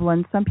of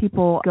Dublin. Some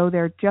people go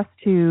there just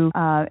to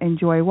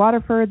enjoy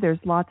Waterford. There's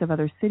lots of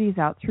other cities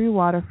out through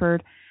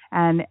Waterford,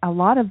 and a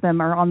lot of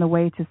them are on the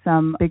way to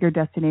some bigger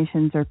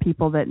destinations or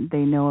people that they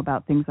know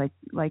about, things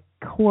like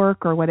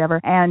Cork or whatever.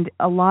 And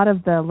a lot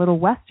of the little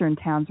western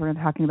towns we're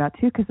talking about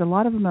too, because a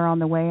lot of them are on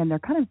the way, and they're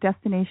kind of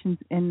destinations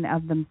in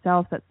of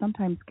themselves that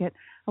sometimes get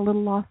a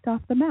little lost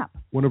off the map.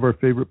 One of our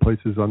favorite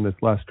places on this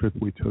last trip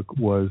we took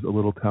was a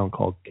little town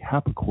called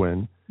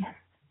Cappoquin, yes,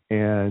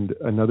 and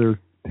another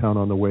town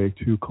on the way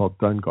too called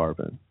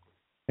Dungarvan.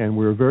 And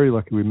we were very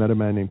lucky. We met a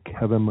man named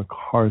Kevin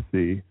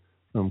McCarthy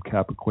from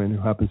Cappoquin,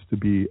 who happens to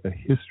be a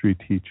history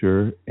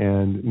teacher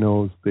and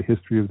knows the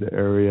history of the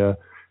area,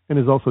 and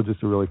is also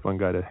just a really fun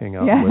guy to hang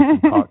out with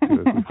and talk to,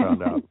 as we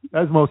found out,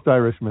 as most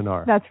Irishmen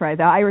are. That's right,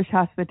 the Irish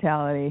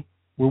hospitality.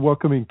 We're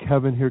welcoming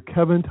Kevin here.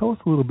 Kevin, tell us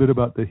a little bit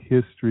about the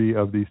history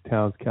of these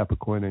towns,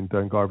 Cappoquin and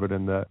Dungarvan,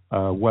 in the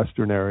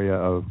western area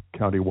of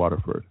County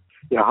Waterford.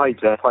 Yeah, hi,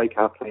 Jeff. Hi,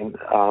 Kathleen.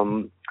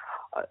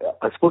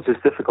 I suppose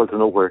it's difficult to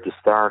know where to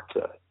start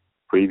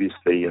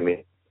previously. I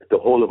mean, the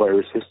whole of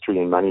Irish history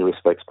in many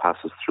respects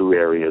passes through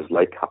areas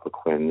like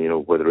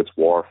Cappoquin, whether it's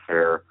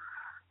warfare,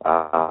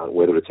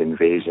 whether it's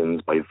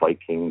invasions by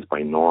Vikings,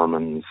 by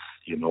Normans,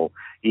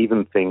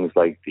 even things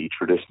like the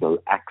traditional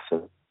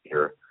accent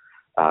here,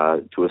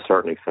 to a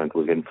certain extent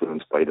was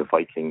influenced by the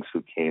Vikings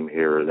who came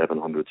here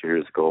 1100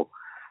 years ago,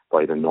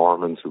 by the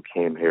Normans who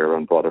came here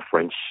and brought a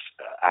French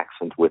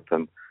accent with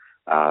them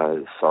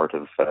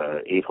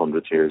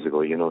 800 years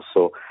ago,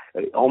 So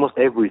almost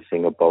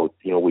everything about,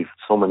 we've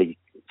so many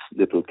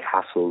little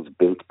castles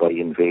built by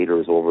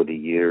invaders over the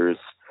years,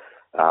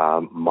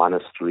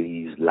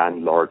 monasteries,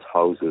 landlords'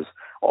 houses,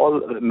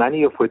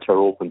 many of which are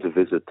open to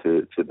visit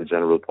to the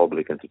general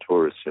public and to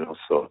tourists,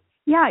 So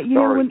yeah,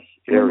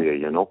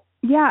 area.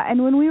 Yeah,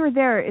 and when we were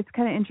there, it's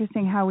kind of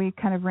interesting how we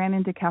kind of ran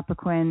into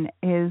Cappoquin,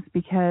 is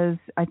because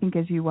I think,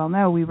 as you well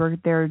know, we were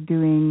there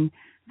doing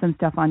some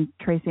stuff on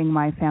tracing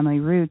my family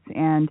roots,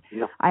 and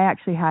yeah, I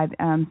actually had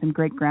some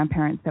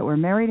great-grandparents that were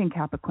married in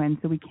Cappoquin,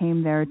 so we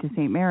came there to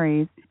St.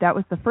 Mary's. That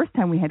was the first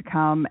time we had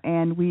come,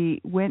 and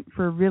we went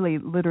for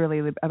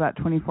literally about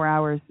 24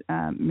 hours,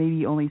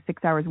 maybe only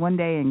 6 hours one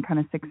day and kind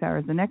of 6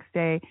 hours the next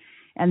day,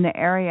 and the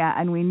area,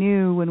 and we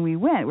knew when we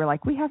went, we're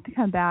like, we have to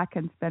come back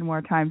and spend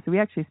more time, so we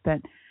actually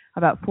spent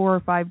about 4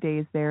 or 5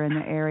 days there in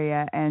the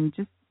area, and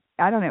just,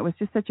 I don't know, it was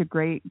just such a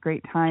great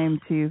time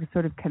to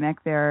sort of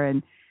connect there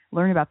and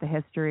learn about the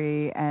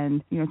history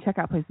and, check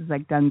out places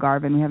like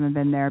Dungarvan. We haven't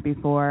been there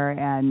before,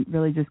 and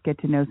really just get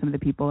to know some of the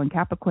people in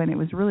Cappoquin. It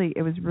was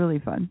really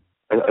fun.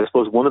 I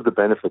suppose one of the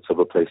benefits of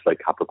a place like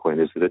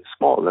Cappoquin is that it's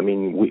small. I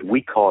mean,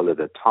 we call it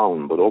a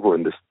town, but over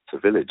in this, it's a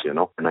village,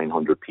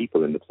 900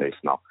 people in the place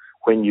now.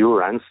 When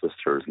your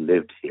ancestors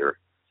lived here,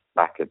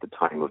 back at the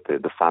time of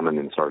the famine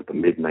in sort of the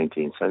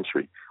mid-19th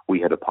century,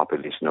 we had a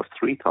population of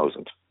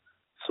 3,000.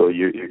 So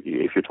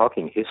if you're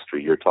talking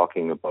history, you're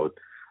talking about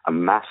a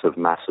massive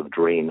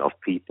drain of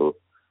people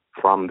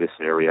from this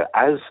area,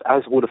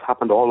 as would have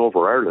happened all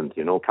over Ireland.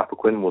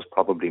 Cappoquin was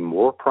probably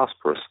more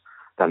prosperous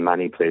than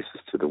many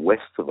places to the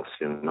west of us,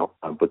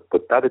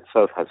 but that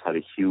itself has had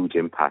a huge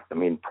impact. I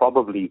mean,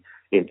 probably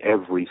in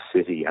every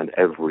city and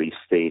every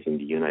state in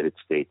the United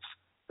States,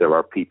 there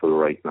are people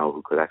right now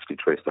who could actually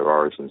trace their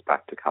origins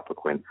back to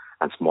Cappoquin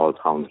and small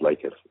towns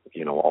like it,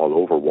 all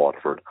over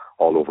Waterford,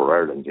 all over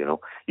Ireland,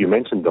 You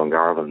mentioned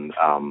Dungarvan.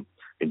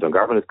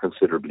 Dungarvan is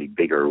considerably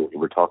bigger.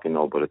 We're talking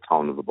now about a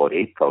town of about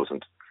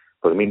 8,000.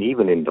 But I mean,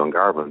 even in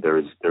Dungarvan,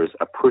 there's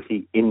a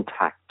pretty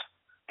intact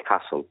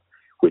castle,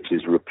 which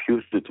is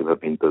reputed to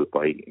have been built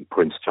by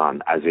Prince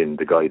John, as in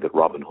the guy that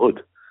Robin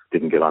Hood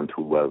didn't get on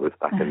too well with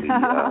back in the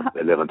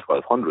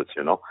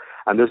 1200s,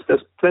 And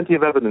there's plenty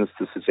of evidence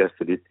to suggest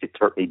that it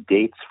certainly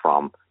dates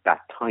from that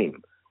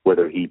time.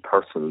 Whether he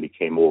personally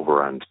came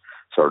over and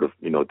sort of,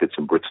 did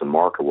some bricks and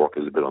mortar work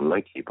is a bit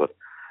unlikely, but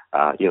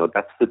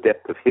that's the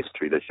depth of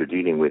history that you're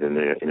dealing with in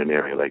an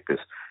area like this.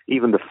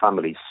 Even the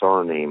family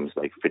surnames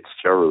like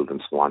Fitzgerald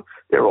and so on,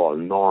 they're all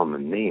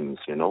Norman names,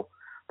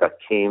 that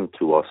came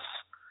to us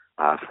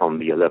from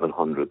the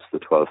 1100s, the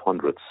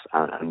 1200s,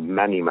 and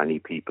many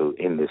people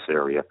in this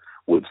area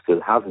would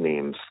still have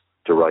names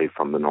derived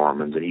from the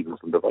Normans and even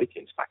from the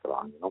Vikings back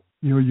along,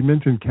 You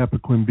mentioned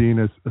Cappoquin being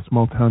a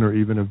small town or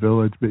even a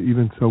village, but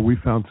even so, we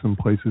found some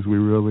places we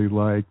really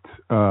liked,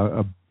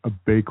 a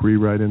bakery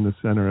right in the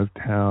center of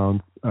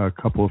town, a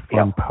couple of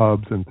fun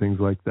pubs and things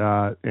like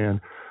that.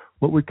 And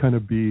what would kind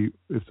of be,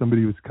 if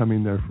somebody was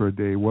coming there for a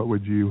day, what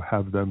would you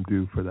have them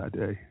do for that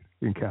day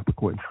in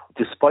Cappoquin?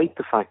 Despite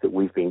the fact that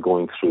we've been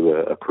going through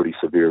a pretty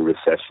severe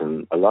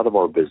recession, a lot of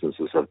our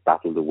businesses have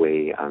battled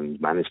away and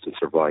managed to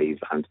survive,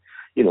 and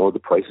the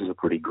prices are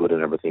pretty good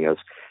and everything else.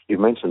 You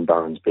mentioned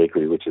Barron's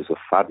Bakery, which is a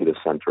fabulous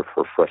centre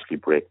for freshly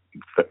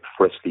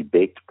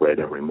baked bread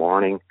every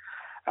morning.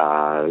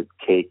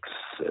 Cakes,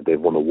 they've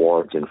won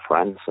awards in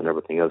France and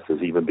everything else.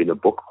 There's even been a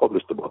book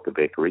published about the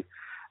bakery.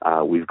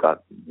 We've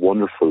got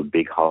wonderful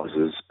big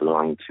houses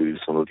belonging to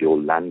some of the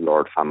old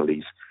landlord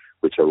families,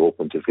 which are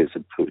open to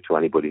visit to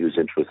anybody who's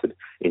interested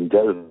in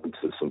delving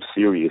into some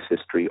serious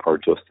history or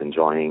just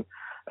enjoying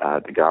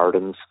the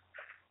gardens.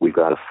 We've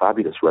got a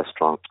fabulous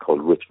restaurant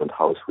called Richmond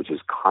House, which is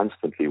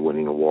constantly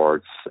winning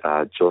awards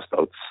just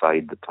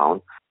outside the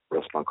town. A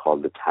restaurant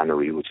called The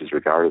Tannery, which is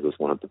regarded as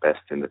one of the best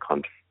in the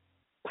country.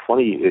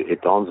 Funny,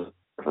 it dawns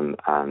on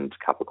and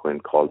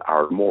Cappoquin called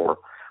Ardmore,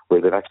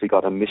 where they've actually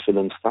got a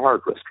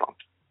Michelin-starred restaurant.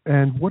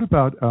 And what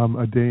about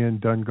a day in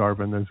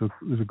Dungarvan?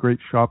 There's a great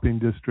shopping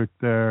district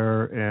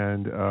there,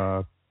 and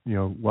a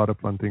lot of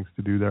fun things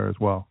to do there as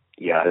well.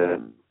 Yeah,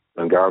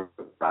 Dungarvan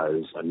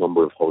has a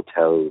number of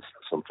hotels,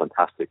 some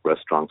fantastic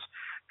restaurants,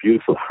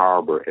 beautiful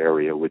harbour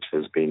area which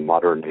has been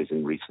modernised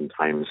in recent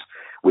times.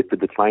 With the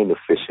decline of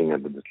fishing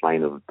and the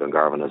decline of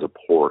Dungarvan as a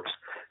port,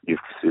 you've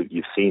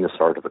seen a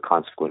sort of a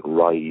consequent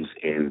rise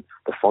in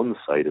the fun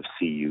side of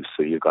sea use.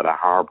 So you've got a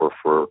harbour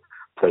for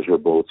pleasure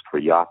boats, for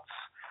yachts,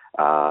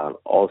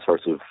 all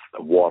sorts of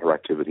water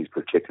activities,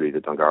 particularly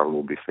that Dungarvan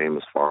will be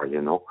famous for,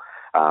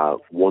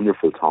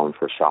 wonderful town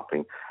for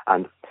shopping.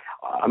 And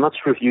I'm not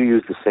sure if you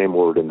use the same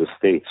word in the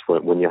States.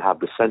 When you have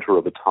the center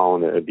of a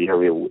town, the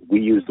area, we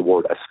use the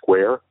word a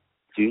square.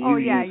 Do you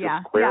use a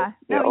square?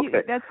 Yeah. No,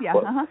 okay.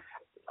 Well,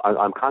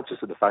 I'm conscious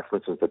of the fact, for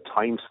instance, that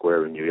Times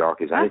Square in New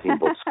York is anything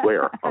but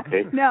square,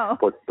 okay? No.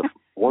 But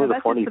one of the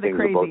funny things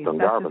about Dungarvan...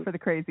 That's just for the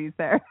crazies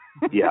there.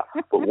 Yeah,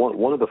 but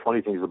one of the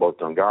funny things about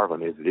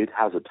Dungarvan is that it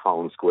has a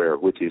town square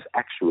which is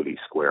actually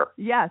square.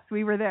 Yes,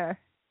 we were there.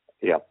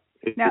 Yeah.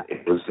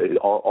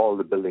 All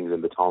the buildings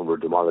in the town were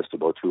demolished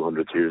about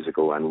 200 years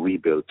ago and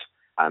rebuilt,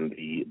 and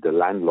the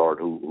landlord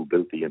who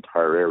built the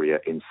entire area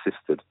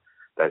insisted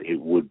that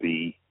it would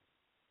be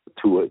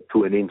to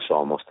an inch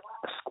almost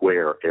a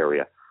square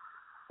area.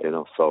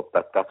 So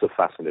that's a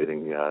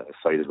fascinating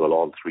site as well.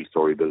 All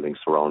 3-story buildings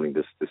surrounding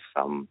this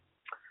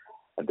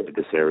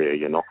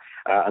area.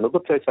 Another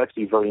place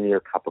actually very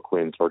near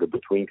Cappoquin, sort of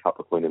between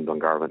Cappoquin and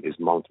Dungarvan, is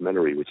Mount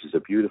Menery, which is a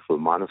beautiful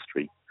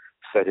monastery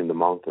set in the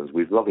mountains.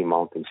 We've lovely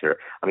mountains here.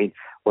 I mean,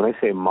 when I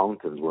say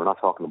mountains, we're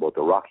not talking about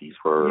the Rockies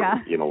where,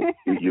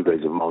 you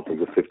guys have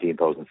mountains of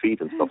 15,000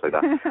 feet and stuff like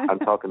that. I'm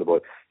talking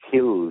about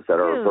hills that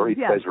are very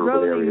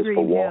pleasurable areas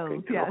for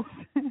walking. Hills,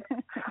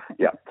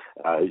 yes.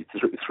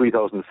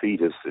 3,000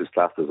 feet is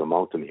classed as a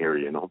mountain here,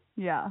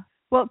 Yeah.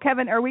 Well,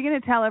 Kevin, are we going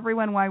to tell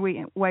everyone why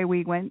we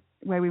went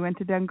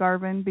to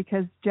Dungarvan?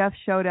 Because Jeff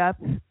showed up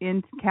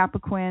in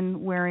Cappoquin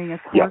wearing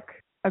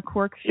a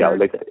cork shirt.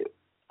 Yeah,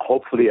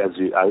 hopefully, as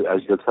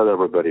you'll tell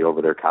everybody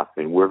over there,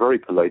 Kathleen, we're very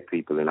polite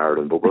people in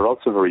Ireland, but we're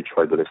also very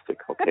tribalistic,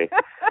 okay?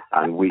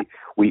 And we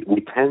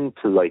tend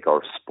to like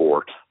our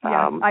sport.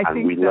 I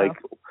think we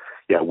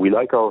so. We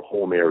like our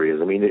home areas.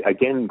 I mean,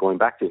 again, going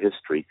back to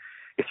history,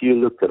 if you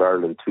looked at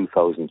Ireland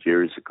 2,000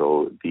 years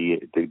ago,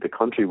 the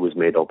country was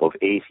made up of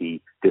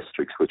 80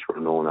 districts, which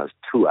were known as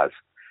tuas.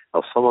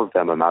 Now, some of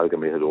them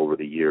amalgamated over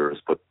the years,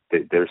 but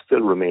there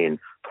still remain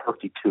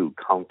 32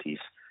 counties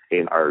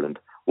in Ireland.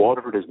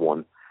 Waterford is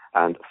one.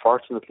 And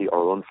fortunately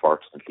or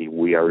unfortunately,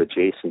 we are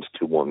adjacent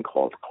to one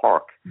called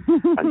Cork.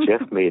 And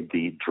Jeff made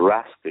the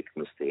drastic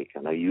mistake,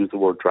 and I use the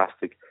word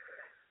drastic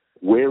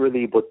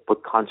warily but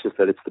conscious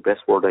that it's the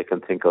best word I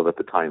can think of at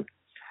the time.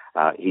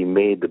 He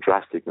made the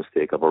drastic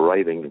mistake of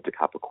arriving into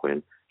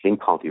Cappoquin in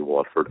County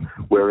Waterford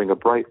wearing a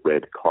bright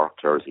red Cork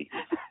jersey.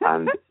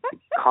 And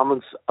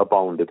comments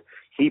abounded.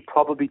 He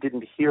probably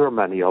didn't hear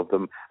many of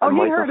them and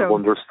might not have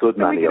understood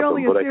many of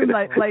them. But I could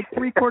only assume like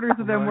 3/4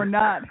 of them were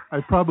not.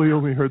 I probably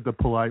only heard the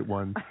polite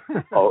ones.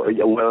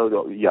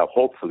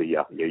 Hopefully,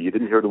 yeah. You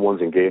didn't hear the ones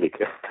in Gaelic.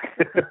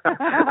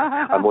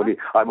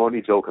 I'm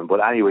only joking. But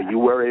anyway, you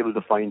were able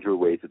to find your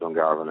way to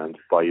Dungarvan and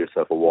buy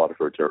yourself a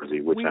Waterford jersey,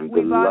 which I'm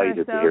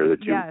delighted to hear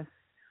that you... Yes.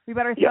 We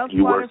bought ourselves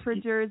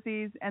Waterford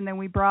jerseys, and then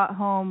we brought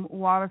home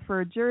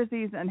Waterford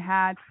jerseys and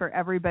hats for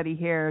everybody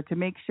here to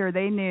make sure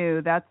they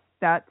knew that's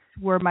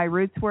where my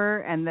roots were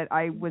and that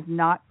I was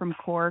not from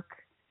Cork.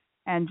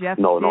 And Jeff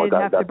did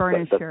have to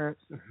burn his shirt.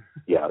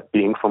 Yeah,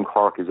 being from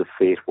Cork is a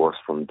fate worse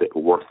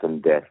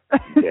than death.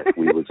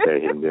 We would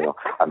say.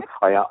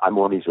 I'm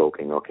only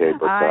joking, okay?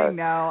 But I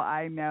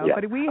know. Yeah.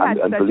 But we had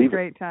such a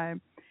great time.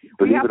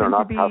 Believe it or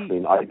not,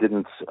 Kathleen, I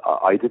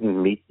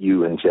didn't meet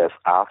you and Jeff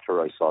after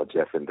I saw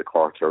Jeff in the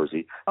Cork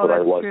jersey, but I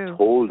was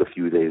told a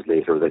few days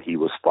later that he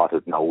was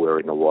spotted now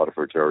wearing a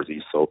Waterford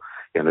jersey. So,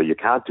 you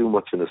can't do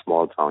much in a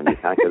small town. You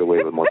can't get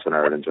away with much in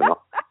Ireland,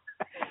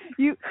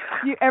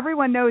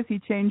 Everyone knows he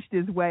changed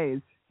his ways.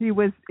 He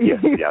saw the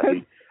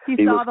light. He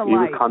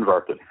was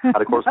converted. And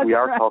of course, we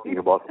are talking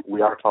about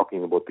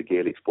the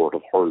Gaelic sport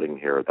of hurling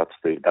here. That's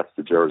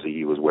the jersey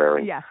he was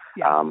wearing. Yes.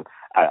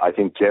 I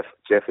think Jeff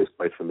is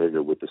quite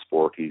familiar with the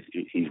sport.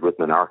 He's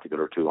written an article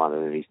or two on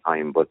it in his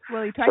time, but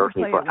he tried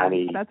certainly to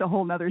play that's a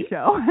whole other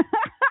show.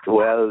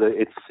 Well,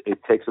 it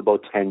takes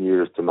about 10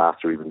 years to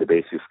master even the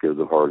basic skills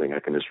of hurling, I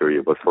can assure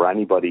you. But for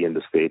anybody in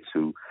the States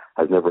who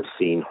has never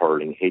seen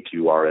hurling,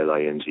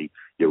 hurling,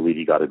 you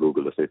really got to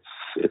Google it.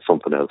 It's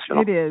something else,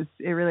 It is.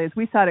 It really is.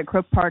 We saw it at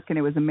Crook Park, and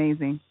it was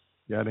amazing.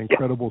 Yeah, an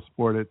incredible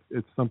sport.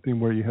 It's something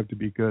where you have to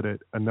be good at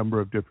a number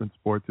of different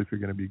sports if you're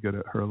going to be good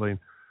at hurling.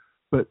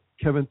 But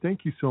Kevin,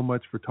 thank you so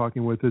much for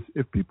talking with us.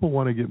 If people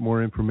want to get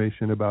more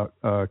information about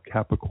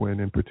Cappoquin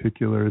in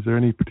particular, is there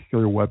any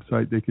particular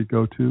website they could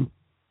go to?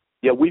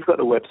 Yeah, we've got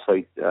a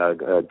website,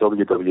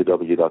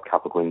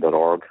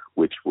 www.cappoquin.org,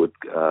 which would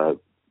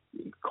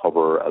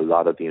cover a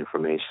lot of the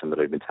information that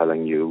I've been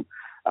telling you.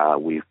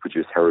 We've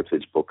produced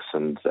heritage books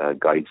and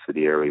guides to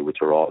the area,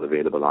 which are all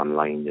available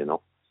online,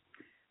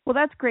 Well,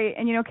 that's great.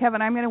 And,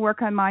 Kevin, I'm going to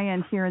work on my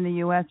end here in the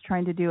U.S.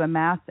 trying to do a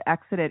mass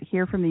exodus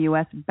here from the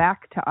U.S.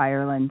 back to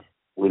Ireland.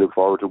 We look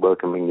forward to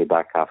welcoming you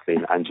back,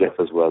 Kathleen, and Jeff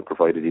as well,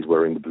 provided he's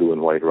wearing the blue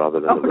and white rather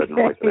than the red and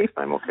white the next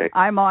time, okay?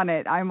 I'm on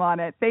it.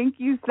 Thank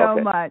you so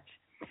much.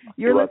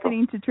 You're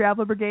listening to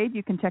Travel Brigade.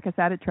 You can check us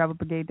out at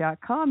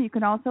travelbrigade.com. You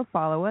can also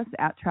follow us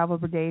at Travel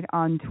Brigade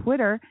on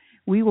Twitter.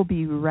 We will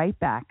be right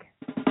back.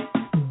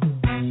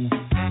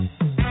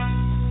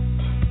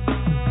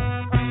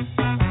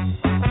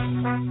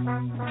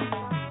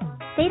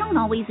 They don't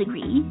always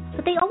agree,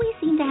 but they always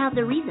seem to have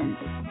their reasons.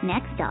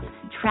 Next up,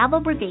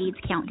 Travel Brigade's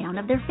countdown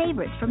of their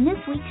favorites from this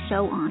week's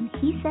show on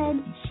He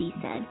Said, She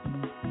Said.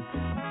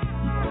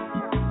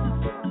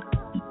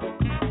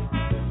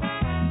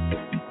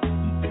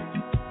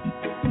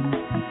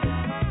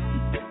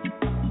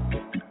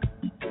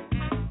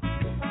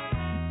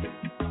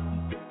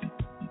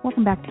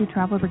 Welcome back to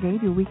Travel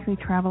Brigade, your weekly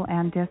travel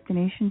and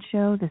destination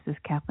show. This is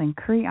Kathleen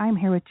Curry. I'm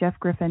here with Jeff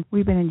Griffin.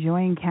 We've been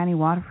enjoying County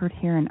Waterford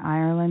here in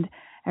Ireland,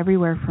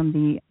 everywhere from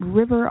the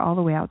river all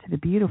the way out to the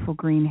beautiful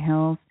green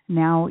hills.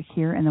 Now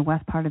here in the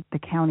west part of the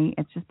county,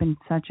 it's just been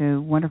such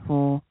a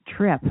wonderful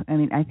trip. I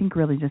mean, I think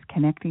really just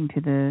connecting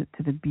to the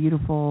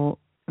beautiful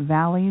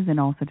valleys and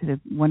also to the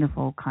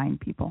wonderful, kind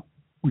people.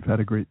 We've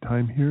had a great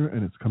time here,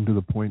 and it's come to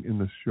the point in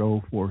the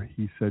show for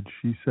He Said,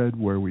 She Said,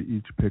 where we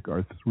each pick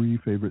our 3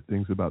 favorite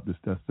things about this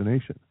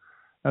destination.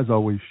 As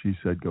always, She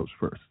Said goes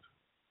first.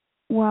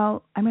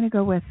 Well, I'm going to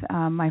go with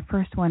my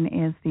first one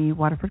is the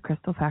Waterford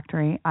Crystal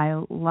Factory. I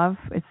love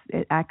it.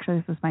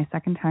 Actually, this is my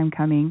second time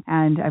coming,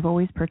 and I've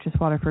always purchased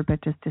Waterford,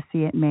 but just to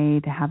see it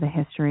made, to have the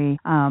history.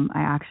 I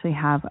actually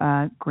have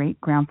a great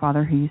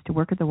grandfather who used to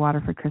work at the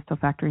Waterford Crystal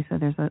Factory, so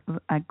there's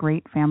a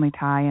great family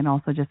tie and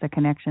also just a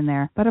connection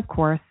there. But of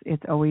course,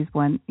 it's always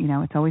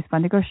it's always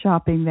fun to go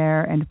shopping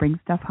there and to bring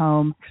stuff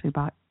home. Actually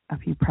bought a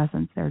few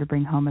presents there to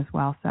bring home as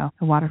well. So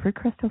the Waterford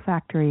Crystal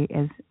Factory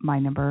is my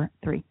number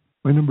 3.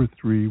 My number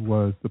 3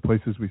 was the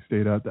places we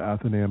stayed at, the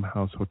Athenaeum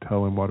House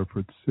Hotel in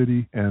Waterford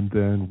City, and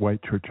then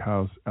White Church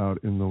House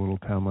out in the little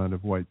townland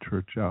of White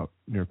Church out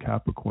near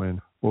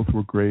Cappoquin. Both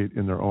were great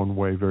in their own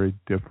way, very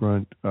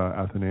different.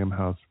 Athenaeum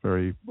House,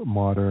 very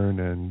modern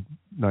and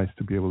nice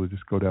to be able to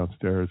just go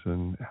downstairs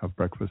and have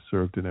breakfast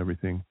served and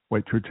everything.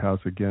 White Church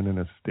House, again, in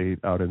a state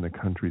out in the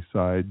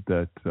countryside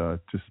that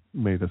just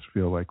made us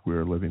feel like we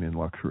were living in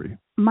luxury.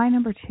 My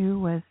number 2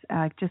 was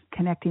just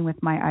connecting with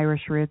my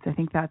Irish roots. I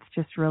think that's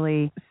just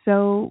really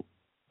so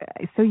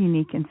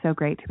unique and so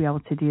great to be able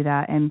to do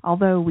that. And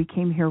although we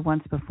came here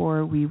once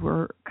before, we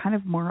were kind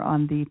of more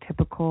on the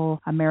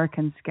typical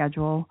American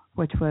schedule,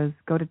 which was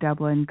go to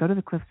Dublin, go to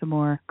the Cliffs of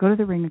Moher, go to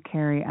the Ring of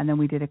Kerry, and then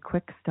we did a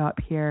quick stop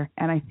here.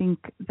 And I think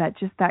that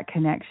just that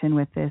connection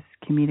with this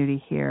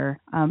community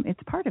here,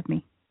 it's part of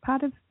me,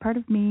 part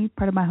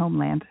of my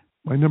homeland.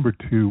 My number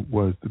 2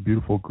 was the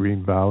beautiful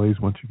green valleys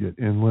once you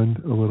get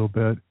inland a little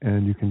bit,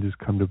 and you can just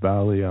come to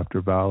valley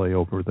after valley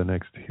over the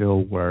next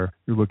hill where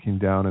you're looking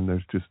down and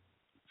there's just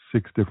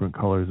 6 different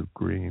colors of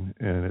green,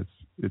 and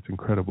it's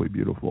incredibly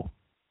beautiful.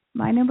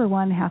 My number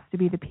 1 has to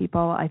be the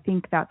people. I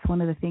think that's one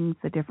of the things,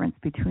 the difference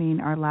between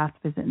our last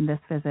visit and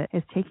this visit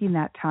is taking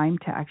that time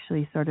to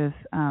actually sort of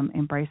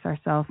embrace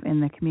ourselves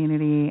in the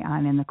community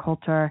and in the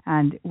culture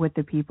and with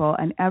the people.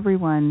 And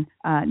everyone,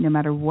 no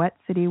matter what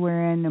city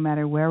we're in, no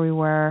matter where we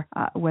were,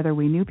 whether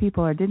we knew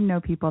people or didn't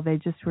know people, they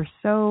just were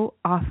so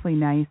awfully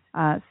nice,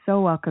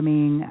 so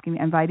welcoming,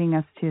 inviting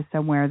us to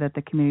somewhere that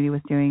the community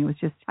was doing. It was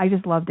just, I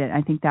just loved it.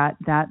 I think that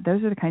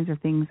those are the kinds of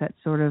things that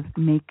sort of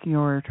make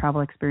your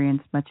travel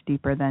experience much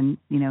deeper than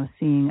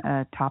seeing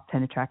a top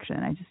 10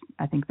 attraction.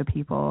 I think the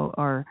people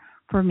are,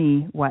 for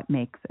me, what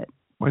makes it.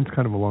 Mine's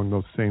kind of along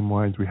those same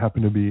lines. We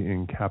happened to be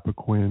in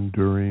Cappoquin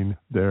during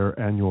their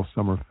annual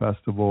summer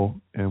festival,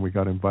 and we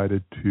got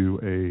invited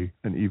to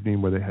an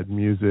evening where they had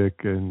music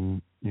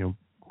and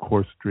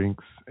course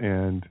drinks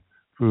and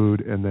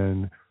food, and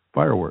then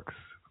fireworks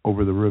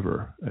over the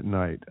river at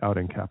night out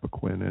in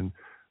Cappoquin, and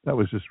that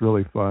was just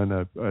really fun.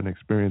 An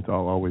experience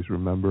I'll always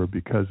remember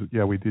because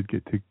we did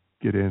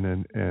get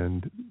in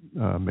and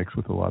mix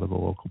with a lot of the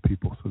local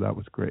people, so that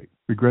was great.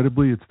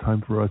 Regrettably, it's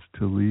time for us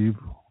to leave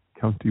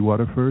County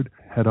Waterford,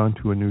 head on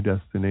to a new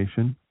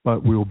destination,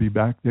 but we will be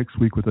back next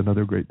week with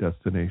another great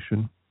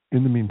destination.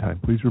 In the meantime,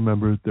 please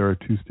remember there are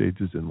 2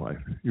 stages in life.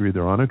 You're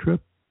either on a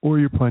trip or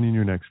you're planning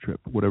your next trip.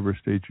 Whatever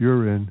stage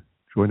you're in,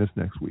 join us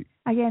next week.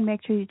 Again, make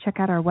sure you check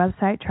out our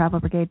website,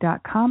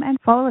 travelbrigade.com, and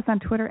follow us on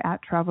Twitter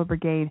at Travel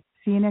Brigade.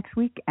 See you next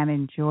week and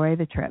enjoy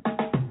the trip.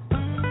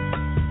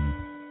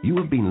 You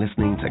have been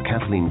listening to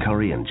Kathleen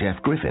Curry and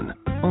Jeff Griffin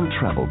on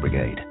Travel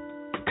Brigade.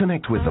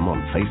 Connect with them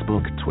on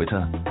Facebook,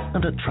 Twitter,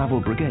 and at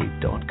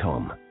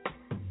travelbrigade.com.